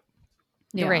difficult.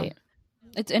 Yeah. Right.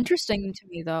 It's interesting to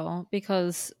me though,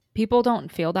 because people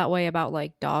don't feel that way about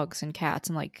like dogs and cats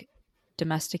and like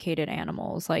domesticated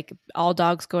animals. Like All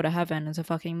Dogs Go to Heaven is a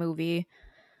fucking movie.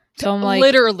 So I'm like,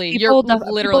 literally, you're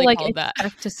literally like called that.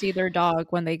 expect to see their dog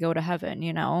when they go to heaven,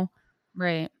 you know?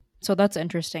 Right. So that's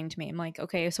interesting to me. I'm like,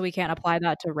 okay, so we can't apply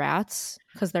that to rats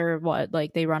because they're what?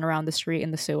 Like they run around the street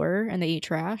in the sewer and they eat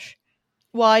trash.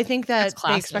 Well, I think that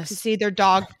they expect to see their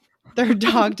dog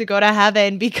to go to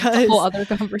heaven because whole other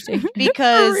conversation.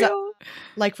 Because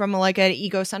like from like an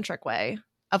egocentric way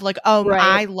of like, oh, right.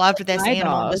 I loved this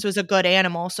animal. Dog. This was a good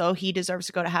animal, so he deserves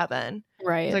to go to heaven.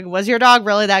 Right. It's like, was your dog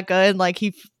really that good? Like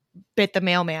he bit the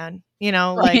mailman, you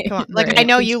know, like, come on. Like, right. I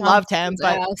know you loved him,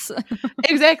 but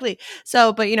exactly.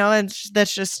 So, but you know,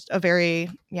 that's just a very,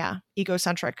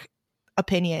 egocentric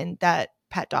opinion that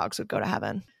pet dogs would go to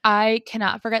heaven. I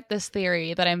cannot forget this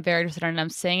theory that I'm very interested in. And I'm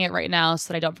saying it right now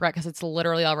so that I don't forget because it's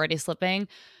literally already slipping.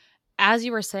 As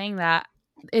you were saying that,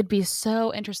 it'd be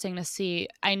so interesting to see.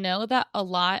 I know that a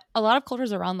lot of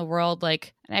cultures around the world,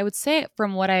 like, and I would say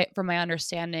from my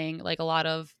understanding, like a lot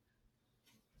of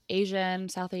Asian,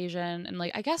 South Asian, and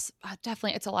like, I guess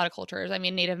definitely it's a lot of cultures. I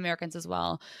mean, Native Americans as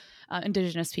well,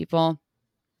 indigenous people.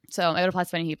 So it applies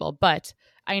to many people, but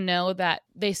I know that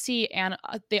they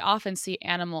often see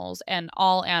animals and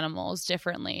all animals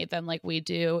differently than like we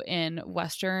do in the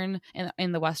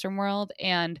Western world.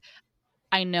 And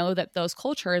I know that those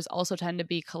cultures also tend to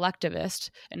be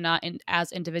collectivist and not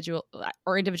as individual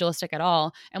or individualistic at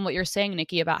all. And what you're saying,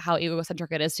 Nikki, about how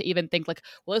egocentric it is to even think like,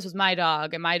 well, this was my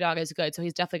dog and my dog is good, so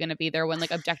he's definitely going to be there, when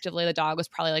like objectively the dog was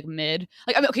probably like mid.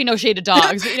 Like, I mean, okay, no shade to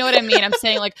dogs, but you know what I mean? I'm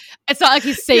saying like, it's not like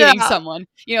he's saving someone.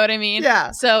 You know what I mean?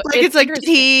 Yeah. So like, it's like, did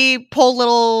he pull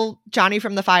little Johnny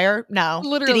from the fire? No.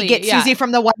 Literally. Did he get Susie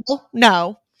from the well?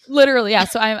 No. Literally. Yeah.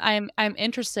 So I'm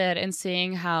interested in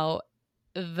seeing how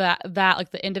that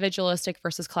like the individualistic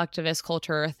versus collectivist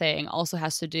culture thing also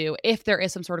has to do, if there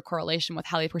is some sort of correlation with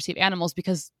how they perceive animals,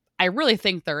 because I really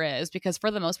think there is, because for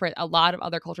the most part, a lot of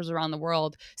other cultures around the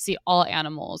world see all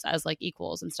animals as like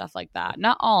equals and stuff like that.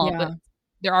 Not all, but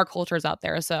there are cultures out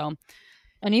there. So,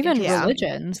 and even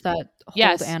religions that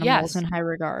hold animals in high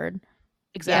regard.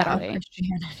 Exactly.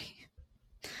 Christianity.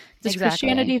 Does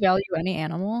Christianity value any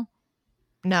animal?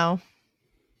 No.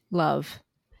 Love.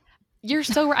 You're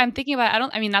so. I'm thinking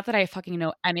about. Not that I fucking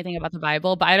know anything about the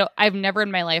Bible, but I've never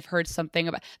in my life heard something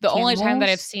about. The only time that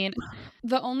I've seen,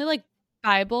 the only like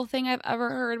Bible thing I've ever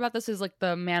heard about this is like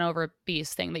the man over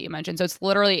beast thing that you mentioned. So it's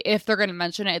literally, if they're going to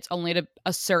mention it, it's only to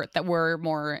assert that we're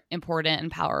more important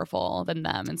and powerful than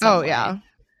them. In some way.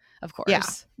 Of course. Yeah.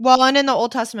 Well, and in the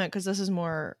Old Testament, because this is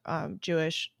more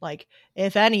Jewish, like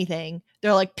if anything,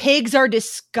 they're like, pigs are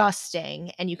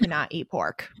disgusting and you cannot eat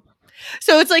pork.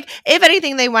 So it's like, if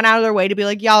anything, they went out of their way to be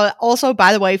like, y'all, also,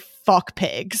 by the way, fuck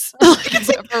pigs. Like, it's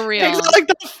like, for real. Pigs are like,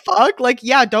 the fuck? Like,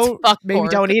 yeah, don't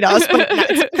eat us, but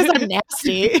because I'm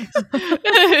nasty.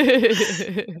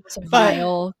 Some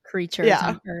vile creatures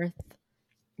on earth.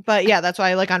 But yeah, that's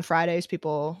why, like, on Fridays, you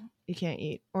can't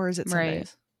eat. Or is it Sundays?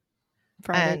 Right.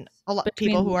 Fridays. And a lot of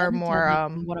people who are more...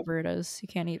 whatever it is. You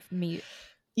can't eat meat.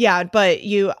 Yeah, but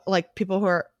you, like, people who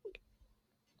are...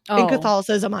 In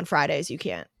Catholicism on Fridays, you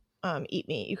can't eat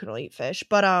meat. You can only eat fish,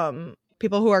 but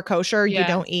people who are kosher, you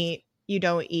don't eat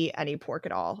any pork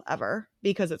at all ever,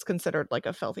 because it's considered like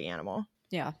a filthy animal.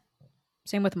 Yeah,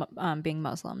 same with being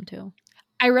Muslim too.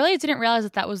 I really didn't realize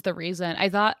that was the reason. I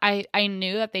thought I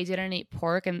knew that they didn't eat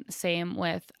pork, and same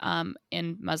with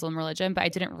in Muslim religion, but I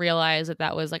didn't realize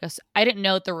that was like I didn't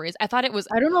know the reason. I thought it was.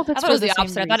 I don't know if it's I thought it was the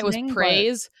opposite. I thought it was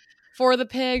praise for the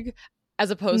pig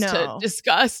as opposed to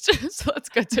disgust. So that's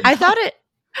good to know.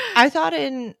 I thought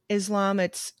in Islam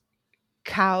it's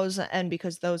cows, and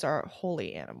because those are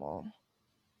holy animal.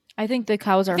 I think the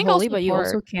cows are holy, but you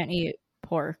also can't eat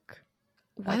pork.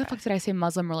 Why the fuck did I say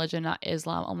Muslim religion, not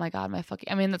Islam? Oh my god,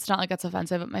 that's not like that's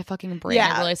offensive, but my fucking brain,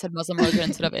 I really said Muslim religion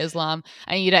instead of Islam.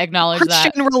 I need to acknowledge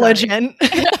Christian religion.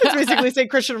 It's basically say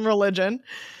Christian religion.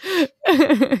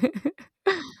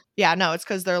 Yeah, no, it's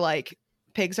because they're like,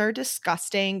 pigs are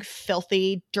disgusting,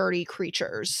 filthy, dirty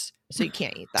creatures, so you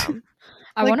can't eat them.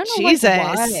 I want to know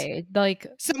why. Like,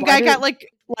 some guy got like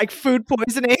food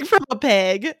poisoning from a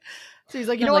pig. So he's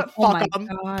like, you know what? Fuck them.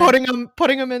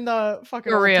 Putting him in the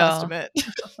fucking Old Testament.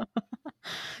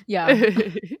 Yeah.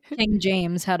 King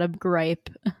James had a gripe.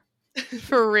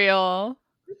 For real.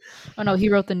 Oh no, he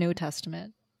wrote the New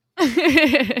Testament.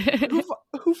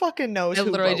 Who fucking knows? I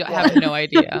literally have no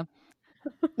idea.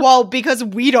 Well, because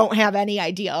we don't have any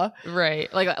idea.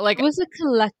 Right. Like It was a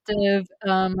collective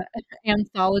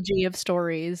anthology of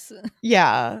stories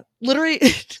Yeah. Literally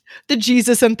the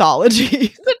Jesus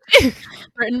anthology.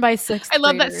 written by sixth I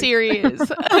love that graders.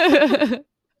 series.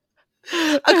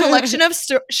 A collection of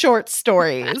short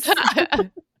stories.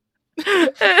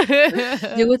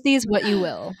 Do with these what you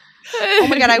will. Oh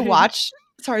my god, I watched.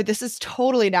 Sorry, this is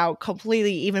totally now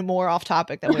completely even more off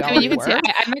topic than we I mean, already you can were. see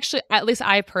I'm actually, at least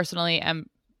I personally am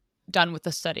done with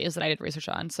the studies that I did research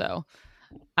on, so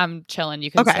I'm chilling,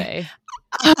 you can Okay.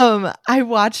 say. I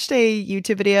watched a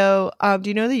YouTube video. Do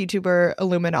you know the YouTuber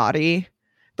Illuminati?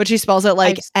 But she spells it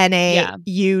like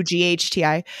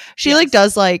Naughti. She like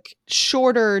does like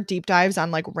shorter deep dives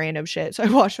on like random shit. So I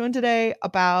watched one today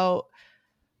about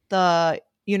the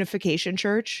Unification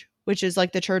Church, which is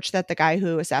like the church that the guy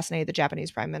who assassinated the Japanese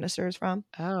prime minister is from.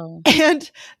 Oh. And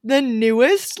the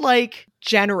newest like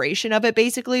generation of it,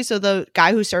 basically. So the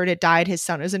guy who started it died. His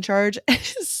son is in charge. And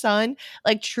his son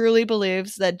like truly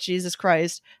believes that Jesus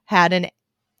Christ had an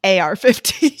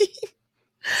AR-15.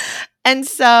 And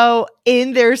so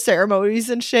in their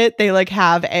ceremonies and shit, they like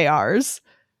have ARs.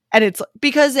 And it's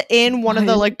because in one of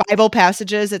the like Bible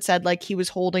passages, it said like he was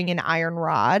holding an iron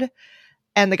rod.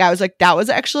 And the guy was like, that was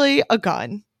actually a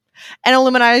gun. And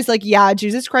Illuminati's like, yeah,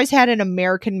 Jesus Christ had an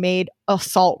American-made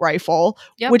assault rifle,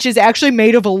 which is actually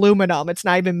made of aluminum. It's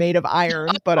not even made of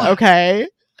iron, but okay.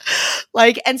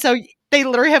 Like, and so they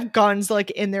literally have guns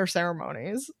like in their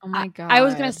ceremonies. Oh my god. I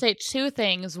was going to say two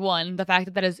things. One, the fact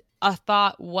that that is a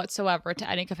thought whatsoever to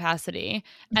any capacity.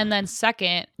 And then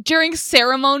second, during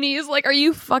ceremonies, like, are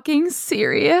you fucking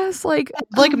serious? Like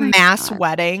mass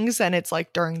weddings, and it's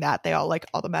like during that they all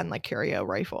the men like carry a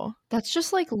rifle. That's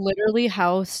just like literally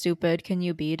how stupid can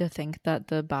you be to think that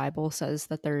the Bible says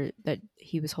that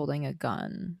he was holding a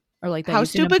gun, or like that how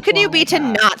stupid can you be to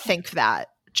not think that,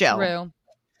 Jill? True.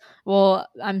 Well,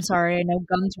 I'm sorry, I know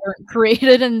guns weren't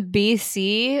created in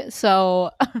BC, so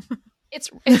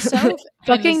it's so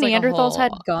fucking Neanderthals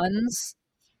had guns.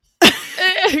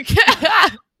 The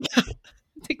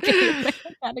caveman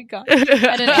had a gun.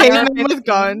 Caveman with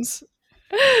guns.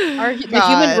 The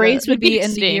human race would be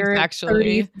in the year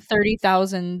actually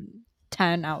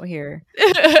 30,010 out here.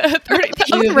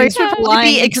 30,000 race would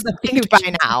be extinct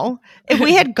by now. If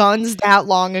we had guns that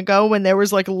long ago, when there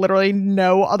was like literally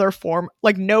no other form,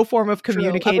 like no form of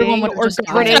communicating or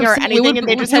governing or anything, and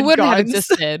they just had guns. Have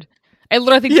existed. I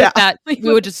literally think that we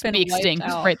would just be extinct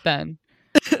right then.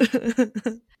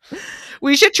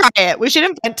 We should try it. We should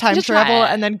invent time travel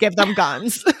and then give them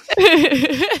guns.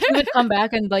 We would come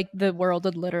back and like the world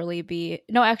would literally be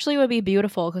actually it would be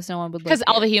beautiful because no one would, because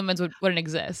all the humans wouldn't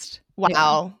exist.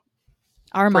 Wow.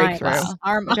 Our minds.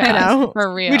 I know.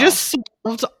 For real. We just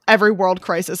solved every world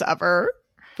crisis ever.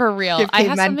 For real. Give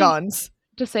cavemen guns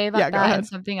to say about that and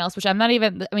something else, which I'm not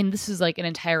even, I mean, this is like an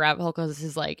entire rabbit hole because this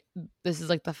is like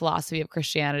the philosophy of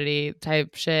Christianity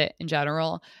type shit in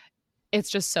general. It's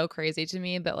just so crazy to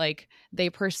me that like they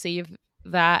perceive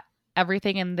that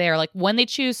everything in there, like when they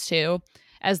choose to,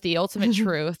 as the ultimate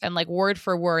truth and like word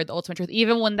for word the ultimate truth,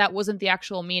 even when that wasn't the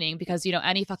actual meaning, because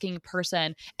any fucking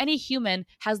person, any human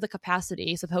has the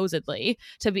capacity supposedly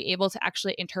to be able to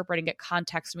actually interpret and get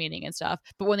context meaning and stuff,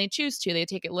 but when they choose to, they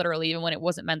take it literally even when it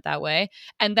wasn't meant that way.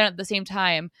 And then at the same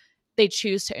time they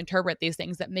choose to interpret these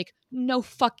things that make no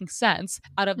fucking sense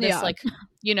out of this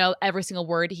every single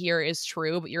word here is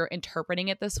true, but you're interpreting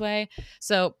it this way.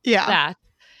 So that.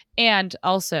 And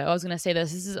also, I was going to say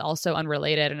this is also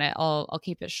unrelated, and I'll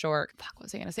keep it short. Fuck, what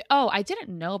was I going to say? Oh, I didn't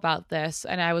know about this,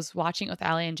 and I was watching it with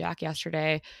Allie and Jack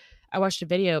yesterday. I watched a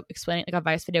video explaining, like a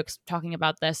Vice video talking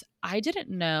about this. I didn't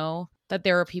know that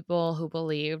there were people who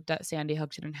believed that Sandy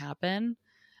Hook didn't happen.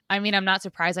 I mean, I'm not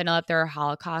surprised. I know that there are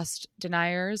Holocaust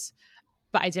deniers,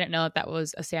 but I didn't know that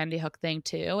was a Sandy Hook thing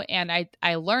too. And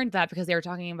I learned that because they were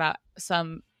talking about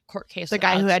some court case. The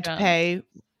guy who had to pay.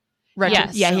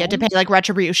 He had to pay like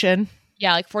retribution.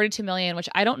 Yeah, like $42 million, which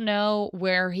I don't know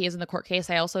where he is in the court case.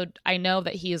 I know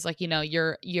that he is like,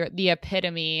 you're the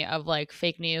epitome of like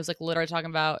fake news, like literally talking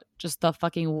about just the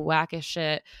fucking wackest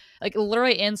shit. Like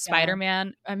literally in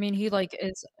Spider-Man. I mean, he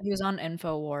was on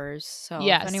InfoWars, so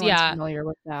if anyone's familiar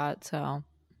with that, so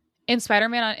in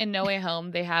Spider-Man in No Way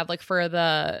Home, they have like for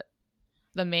the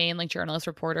main like journalist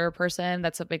reporter person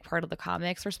that's a big part of the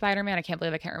comics for Spider-Man. I can't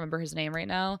believe I can't remember his name right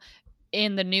now.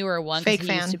 In the newer one, fake he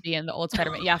fan. used to be in the old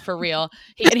Spider-Man. Yeah, for real.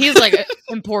 He's like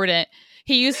important.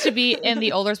 He used to be in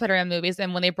the older Spider-Man movies,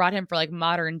 and when they brought him for like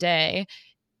modern day,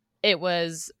 it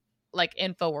was like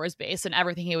InfoWars based, and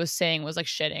everything he was saying was like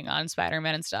shitting on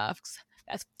Spider-Man and stuff.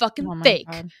 That's fucking fake.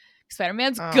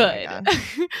 Spider-Man's Oh my good. God.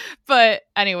 But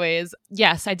anyways,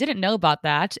 yes, I didn't know about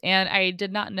that. And I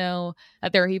did not know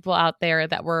that there are people out there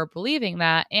that were believing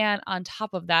that. And on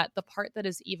top of that, the part that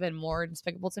is even more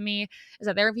despicable to me is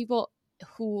that there are people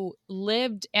who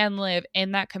lived and live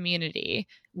in that community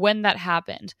when that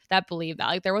happened that believe that.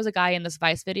 Like there was a guy in this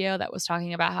Vice video that was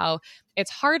talking about how it's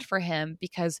hard for him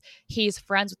because he's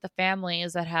friends with the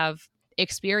families that have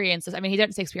experienced this. I mean, he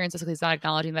didn't say experiences because he's not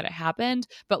acknowledging that it happened,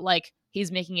 but like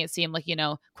he's making it seem like, you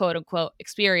know, quote unquote,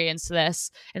 experience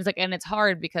this. And it's like, and it's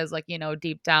hard because like, you know,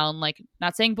 deep down, like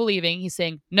not saying believing, he's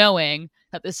saying knowing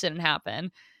that this didn't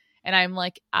happen. And I'm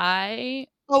like,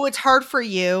 Oh, it's hard for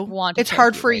you. It's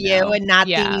hard for you and not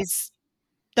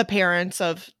the parents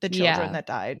of the children that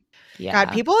died. Yeah.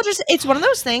 God, people just, it's one of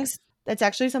those things that's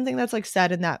actually something that's like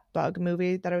said in that Bug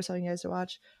movie that I was telling you guys to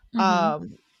watch.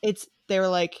 They were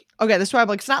like, okay, this is why I'm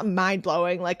like, it's not mind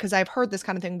blowing. Like, cause I've heard this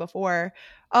kind of thing before.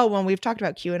 Oh, when we've talked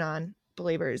about QAnon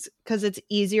believers, cause it's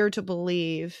easier to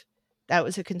believe that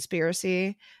was a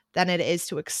conspiracy than it is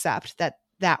to accept that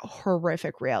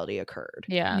horrific reality occurred.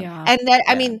 Yeah. And that,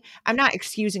 I mean, I'm not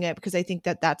excusing it because I think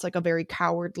that that's like a very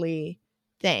cowardly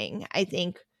thing. I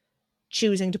think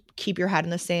choosing to keep your head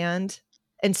in the sand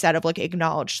instead of like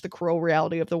acknowledge the cruel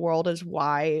reality of the world is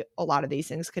why a lot of these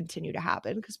things continue to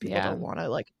happen, because people don't want to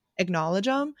like acknowledge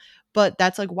them. But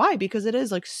that's like why, because it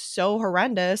is like so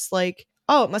horrendous. Like,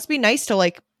 oh, it must be nice to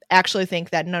like actually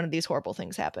think that none of these horrible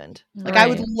things happened. Like I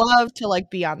would love to like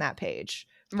be on that page.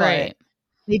 But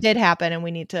they did happen and we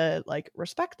need to like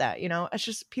respect that, you know? It's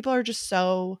just people are just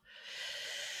so,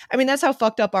 I mean, that's how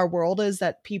fucked up our world is,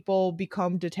 that people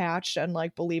become detached and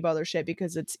like believe other shit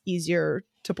because it's easier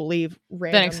to believe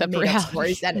random made-up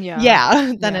stories than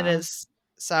it is.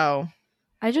 So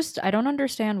I don't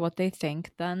understand what they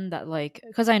think then, that like,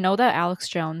 because I know that Alex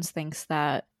Jones thinks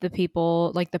that the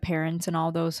people, like the parents and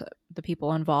all those, the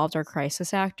people involved are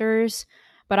crisis actors.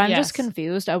 But I'm just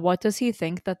confused. What does he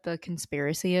think that the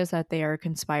conspiracy is that they are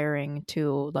conspiring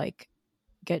to like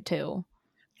get to?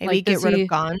 Maybe like, get rid of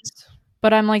guns.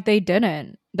 But I'm like, they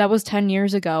didn't. That was 10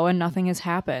 years ago and nothing has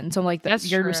happened. So like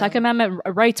your Second Amendment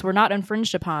rights were not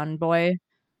infringed upon, boy.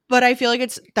 But I feel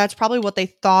like that's probably what they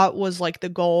thought was like the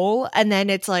goal. And then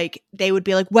it's like they would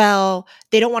be like, well,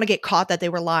 they don't want to get caught that they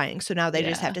were lying. So now they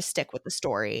just have to stick with the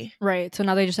story. Right. So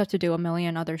now they just have to do a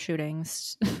million other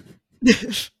shootings.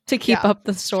 To keep up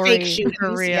the story. Fake shootings,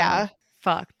 for real. Yeah.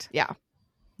 Fucked.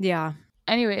 Yeah.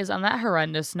 Anyways, on that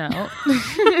horrendous note.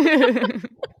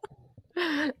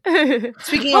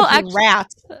 Speaking of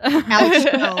rats,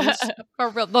 Alex Jones. For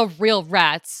real, the real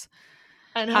rats.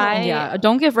 I know.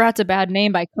 Don't give rats a bad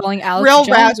name by calling Alex Jones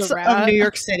rats a rat. Of New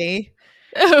York City.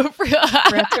 Oh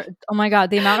my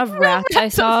God, the amount of rats I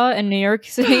saw in New York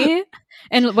City.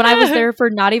 And when I was there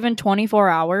for not even 24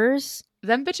 hours.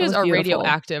 Them bitches are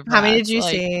radioactive. How many did you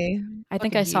see? I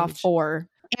think I saw 4.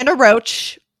 And a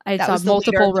roach. I saw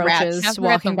multiple roaches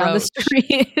walking down the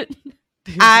street.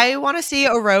 I want to see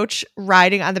a roach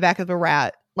riding on the back of a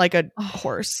rat like a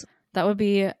horse. That would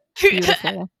be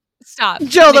beautiful. Stop.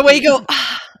 Joe, the way you go.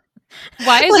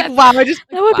 Why is like, that? Wow,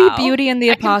 that would be beauty in the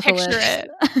apocalypse.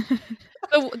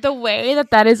 The way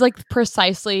that is like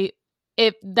precisely,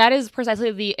 that is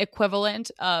precisely the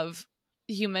equivalent of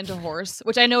human to horse,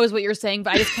 which I know is what you're saying,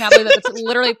 but I just can't believe that it's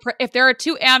literally if there are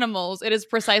 2 animals, it is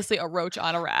precisely a roach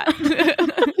on a rat.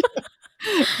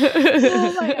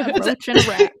 Oh my God, roach and a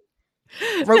rat.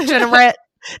 Roach and a rat.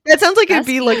 That sounds like it'd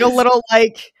be like a little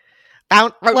like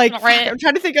like I'm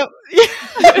trying to think of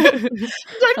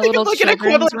like an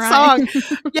equivalent song.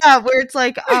 Yeah, where it's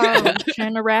like roach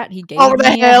and a rat. He gave over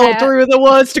the hill through the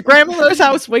woods to grandmother's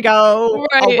house we go.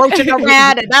 Right. A roach and a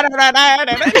rat and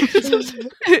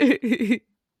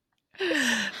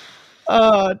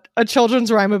a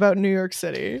children's rhyme about New York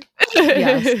City.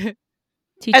 Yes.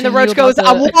 And the roach goes,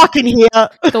 I'm walking here.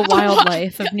 The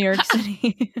wildlife of New York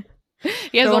City.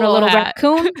 He has a little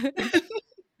raccoon.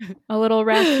 A little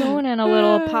raccoon and a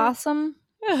little possum.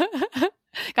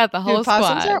 Got the whole squad.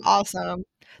 Possums are awesome.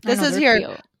 This is here.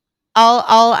 Cute.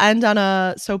 I'll end on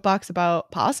a soapbox about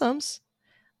possums,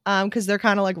 because they're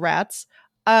kind of like rats.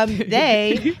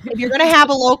 If you're gonna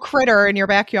have a little critter in your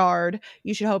backyard,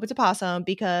 you should hope it's a possum,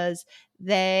 because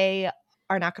they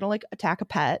are not gonna like attack a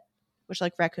pet, which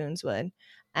like raccoons would.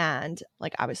 And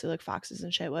like obviously like foxes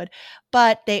and shit would,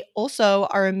 but they also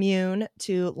are immune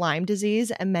to Lyme disease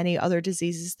and many other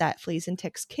diseases that fleas and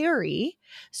ticks carry.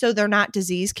 So they're not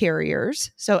disease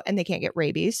carriers. So, and they can't get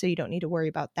rabies, so you don't need to worry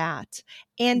about that.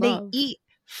 And they eat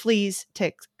fleas,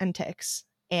 ticks,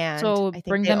 And So I think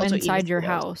bring they them also eat inside your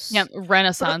mosquitoes. house. Yeah,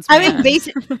 Renaissance. I mean,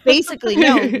 man. basically,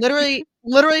 no,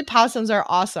 literally, possums are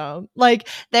awesome. Like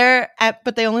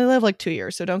but they only live like 2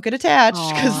 years, so don't get attached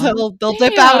because Aw. they'll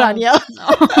dip out on you.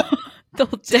 They'll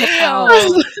dip Damn. out.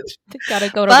 They gotta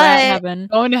go to rat heaven.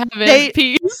 Going to heaven.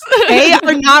 Peace. They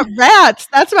are not rats.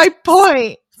 That's my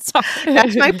point. Sorry.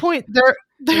 That's my point. You're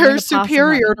They're into possum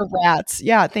superior to rats.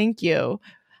 Yeah, thank you.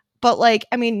 But like,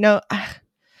 I mean, no.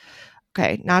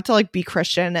 Okay, not to like be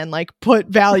Christian and like put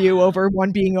value over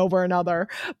one being over another,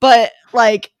 but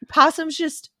like possums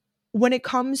just, when it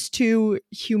comes to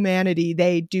humanity,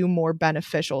 they do more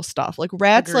beneficial stuff. Like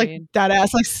rats, Agreed. like that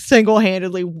ass, like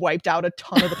single-handedly wiped out a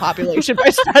ton of the population by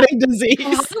spreading disease.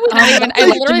 I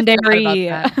literally legendary.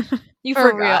 forgot about that. You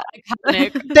For forgot. real,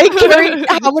 iconic. They carry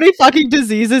how many fucking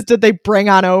diseases did they bring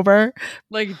on over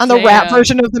Like on the rat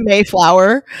version of the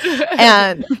Mayflower?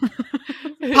 And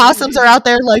possums are out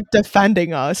there like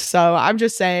defending us. So I'm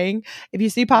just saying, if you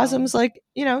see possums, like,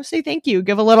 you know, say thank you,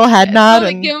 give a little head nod,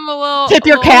 and give him a little tip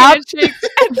your little cap. handshake.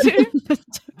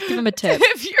 Give him a tip.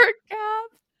 Tip your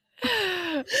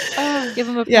cap. Give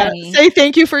him a yeah, penny. say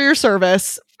thank you for your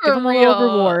service. Give For him a real.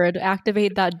 little reward.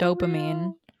 Activate that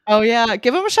dopamine. Oh yeah,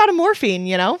 give them a shot of morphine.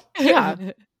 You know, Yeah.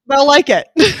 they'll like it.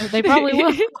 They probably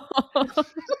will.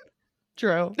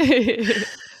 True.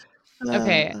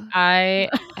 Okay, I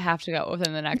have to go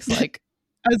within the next like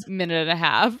minute and a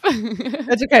half.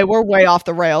 It's okay. We're way off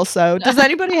the rails. So, does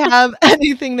anybody have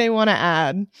anything they want to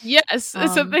add? Yes,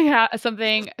 something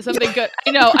good.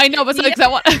 I know, but something I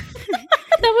want. That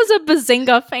was a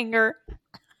bazinga finger.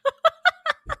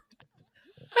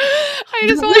 I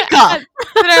just want to add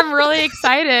that I'm really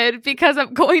excited because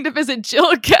I'm going to visit Jill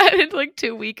again in like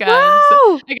 2 weekends.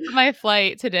 Wow. I got my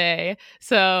flight today,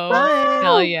 so Wow.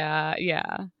 hell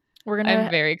yeah. We're gonna I'm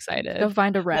very excited. go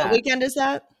find a rat. What weekend is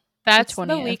that? That's the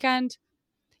 20th. weekend.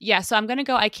 Yeah, so I'm gonna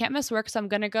go. I can't miss work, so I'm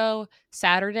gonna go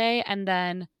Saturday, and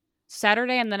then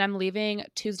I'm leaving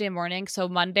Tuesday morning. So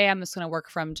Monday, I'm just gonna work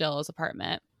from Jill's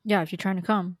apartment. Yeah, if you're trying to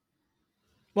come,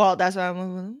 Well, that's what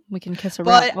I'm. we can kiss a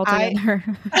But rat all together.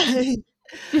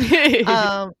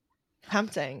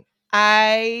 Tempting.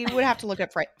 I would have to look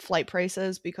at flight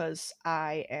prices because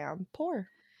I am poor.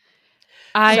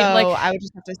 I would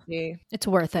just have to see. It's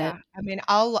worth it. Yeah, I mean,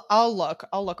 I'll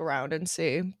look around and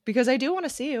see because I do want to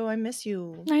see you. I miss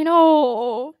you, I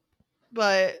know.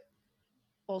 but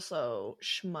also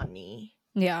shmoney.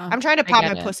 Yeah. I'm trying to I pop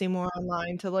get my it. pussy more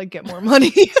online to like get more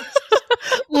money.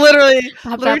 literally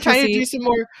Pop trying that to pussy. do some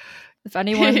more. If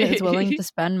anyone is willing to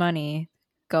spend money,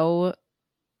 go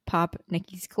pop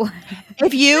Nikki's clit.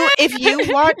 If you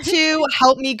want to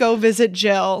help me go visit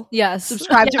Jill, Yes.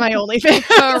 subscribe to my OnlyFans.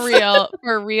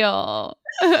 For real.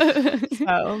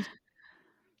 So,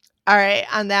 all right.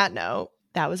 On that note,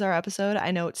 that was our episode.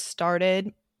 I know it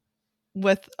started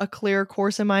with a clear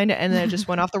course in mind, and then it just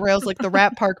went off the rails like the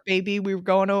Rat Park, baby. We were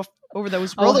going over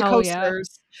those Oh, roller hell yeah.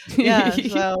 coasters. Yeah.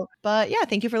 So, but yeah,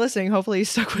 thank you for listening. Hopefully, you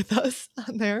stuck with us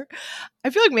on there. I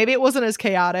feel like maybe it wasn't as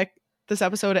chaotic this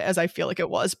episode as I feel like it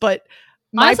was, but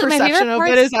my Honestly, my perception favorite of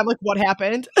parts- it is I'm like, what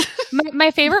happened?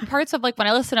 My favorite parts of like when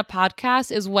I listen to podcasts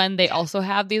is when they also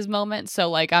have these moments. So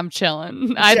like I'm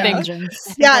chilling. I Yeah. think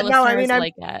Vengeance. Yeah, the no, I listeners mean,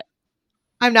 like it.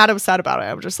 I'm not upset about it.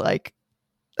 I'm just like,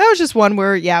 that was just one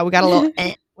where, yeah, we got a little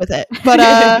with it. But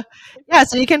yeah,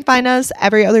 so you can find us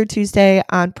every other Tuesday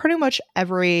on pretty much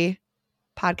every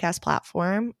podcast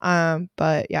platform.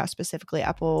 But yeah, specifically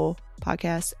Apple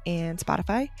Podcasts and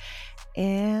Spotify.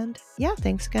 And yeah,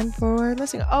 thanks again for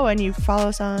listening. Oh, and you follow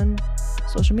us on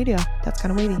social media. That's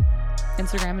kind of wavy.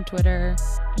 Instagram and Twitter.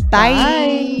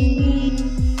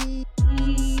 Bye.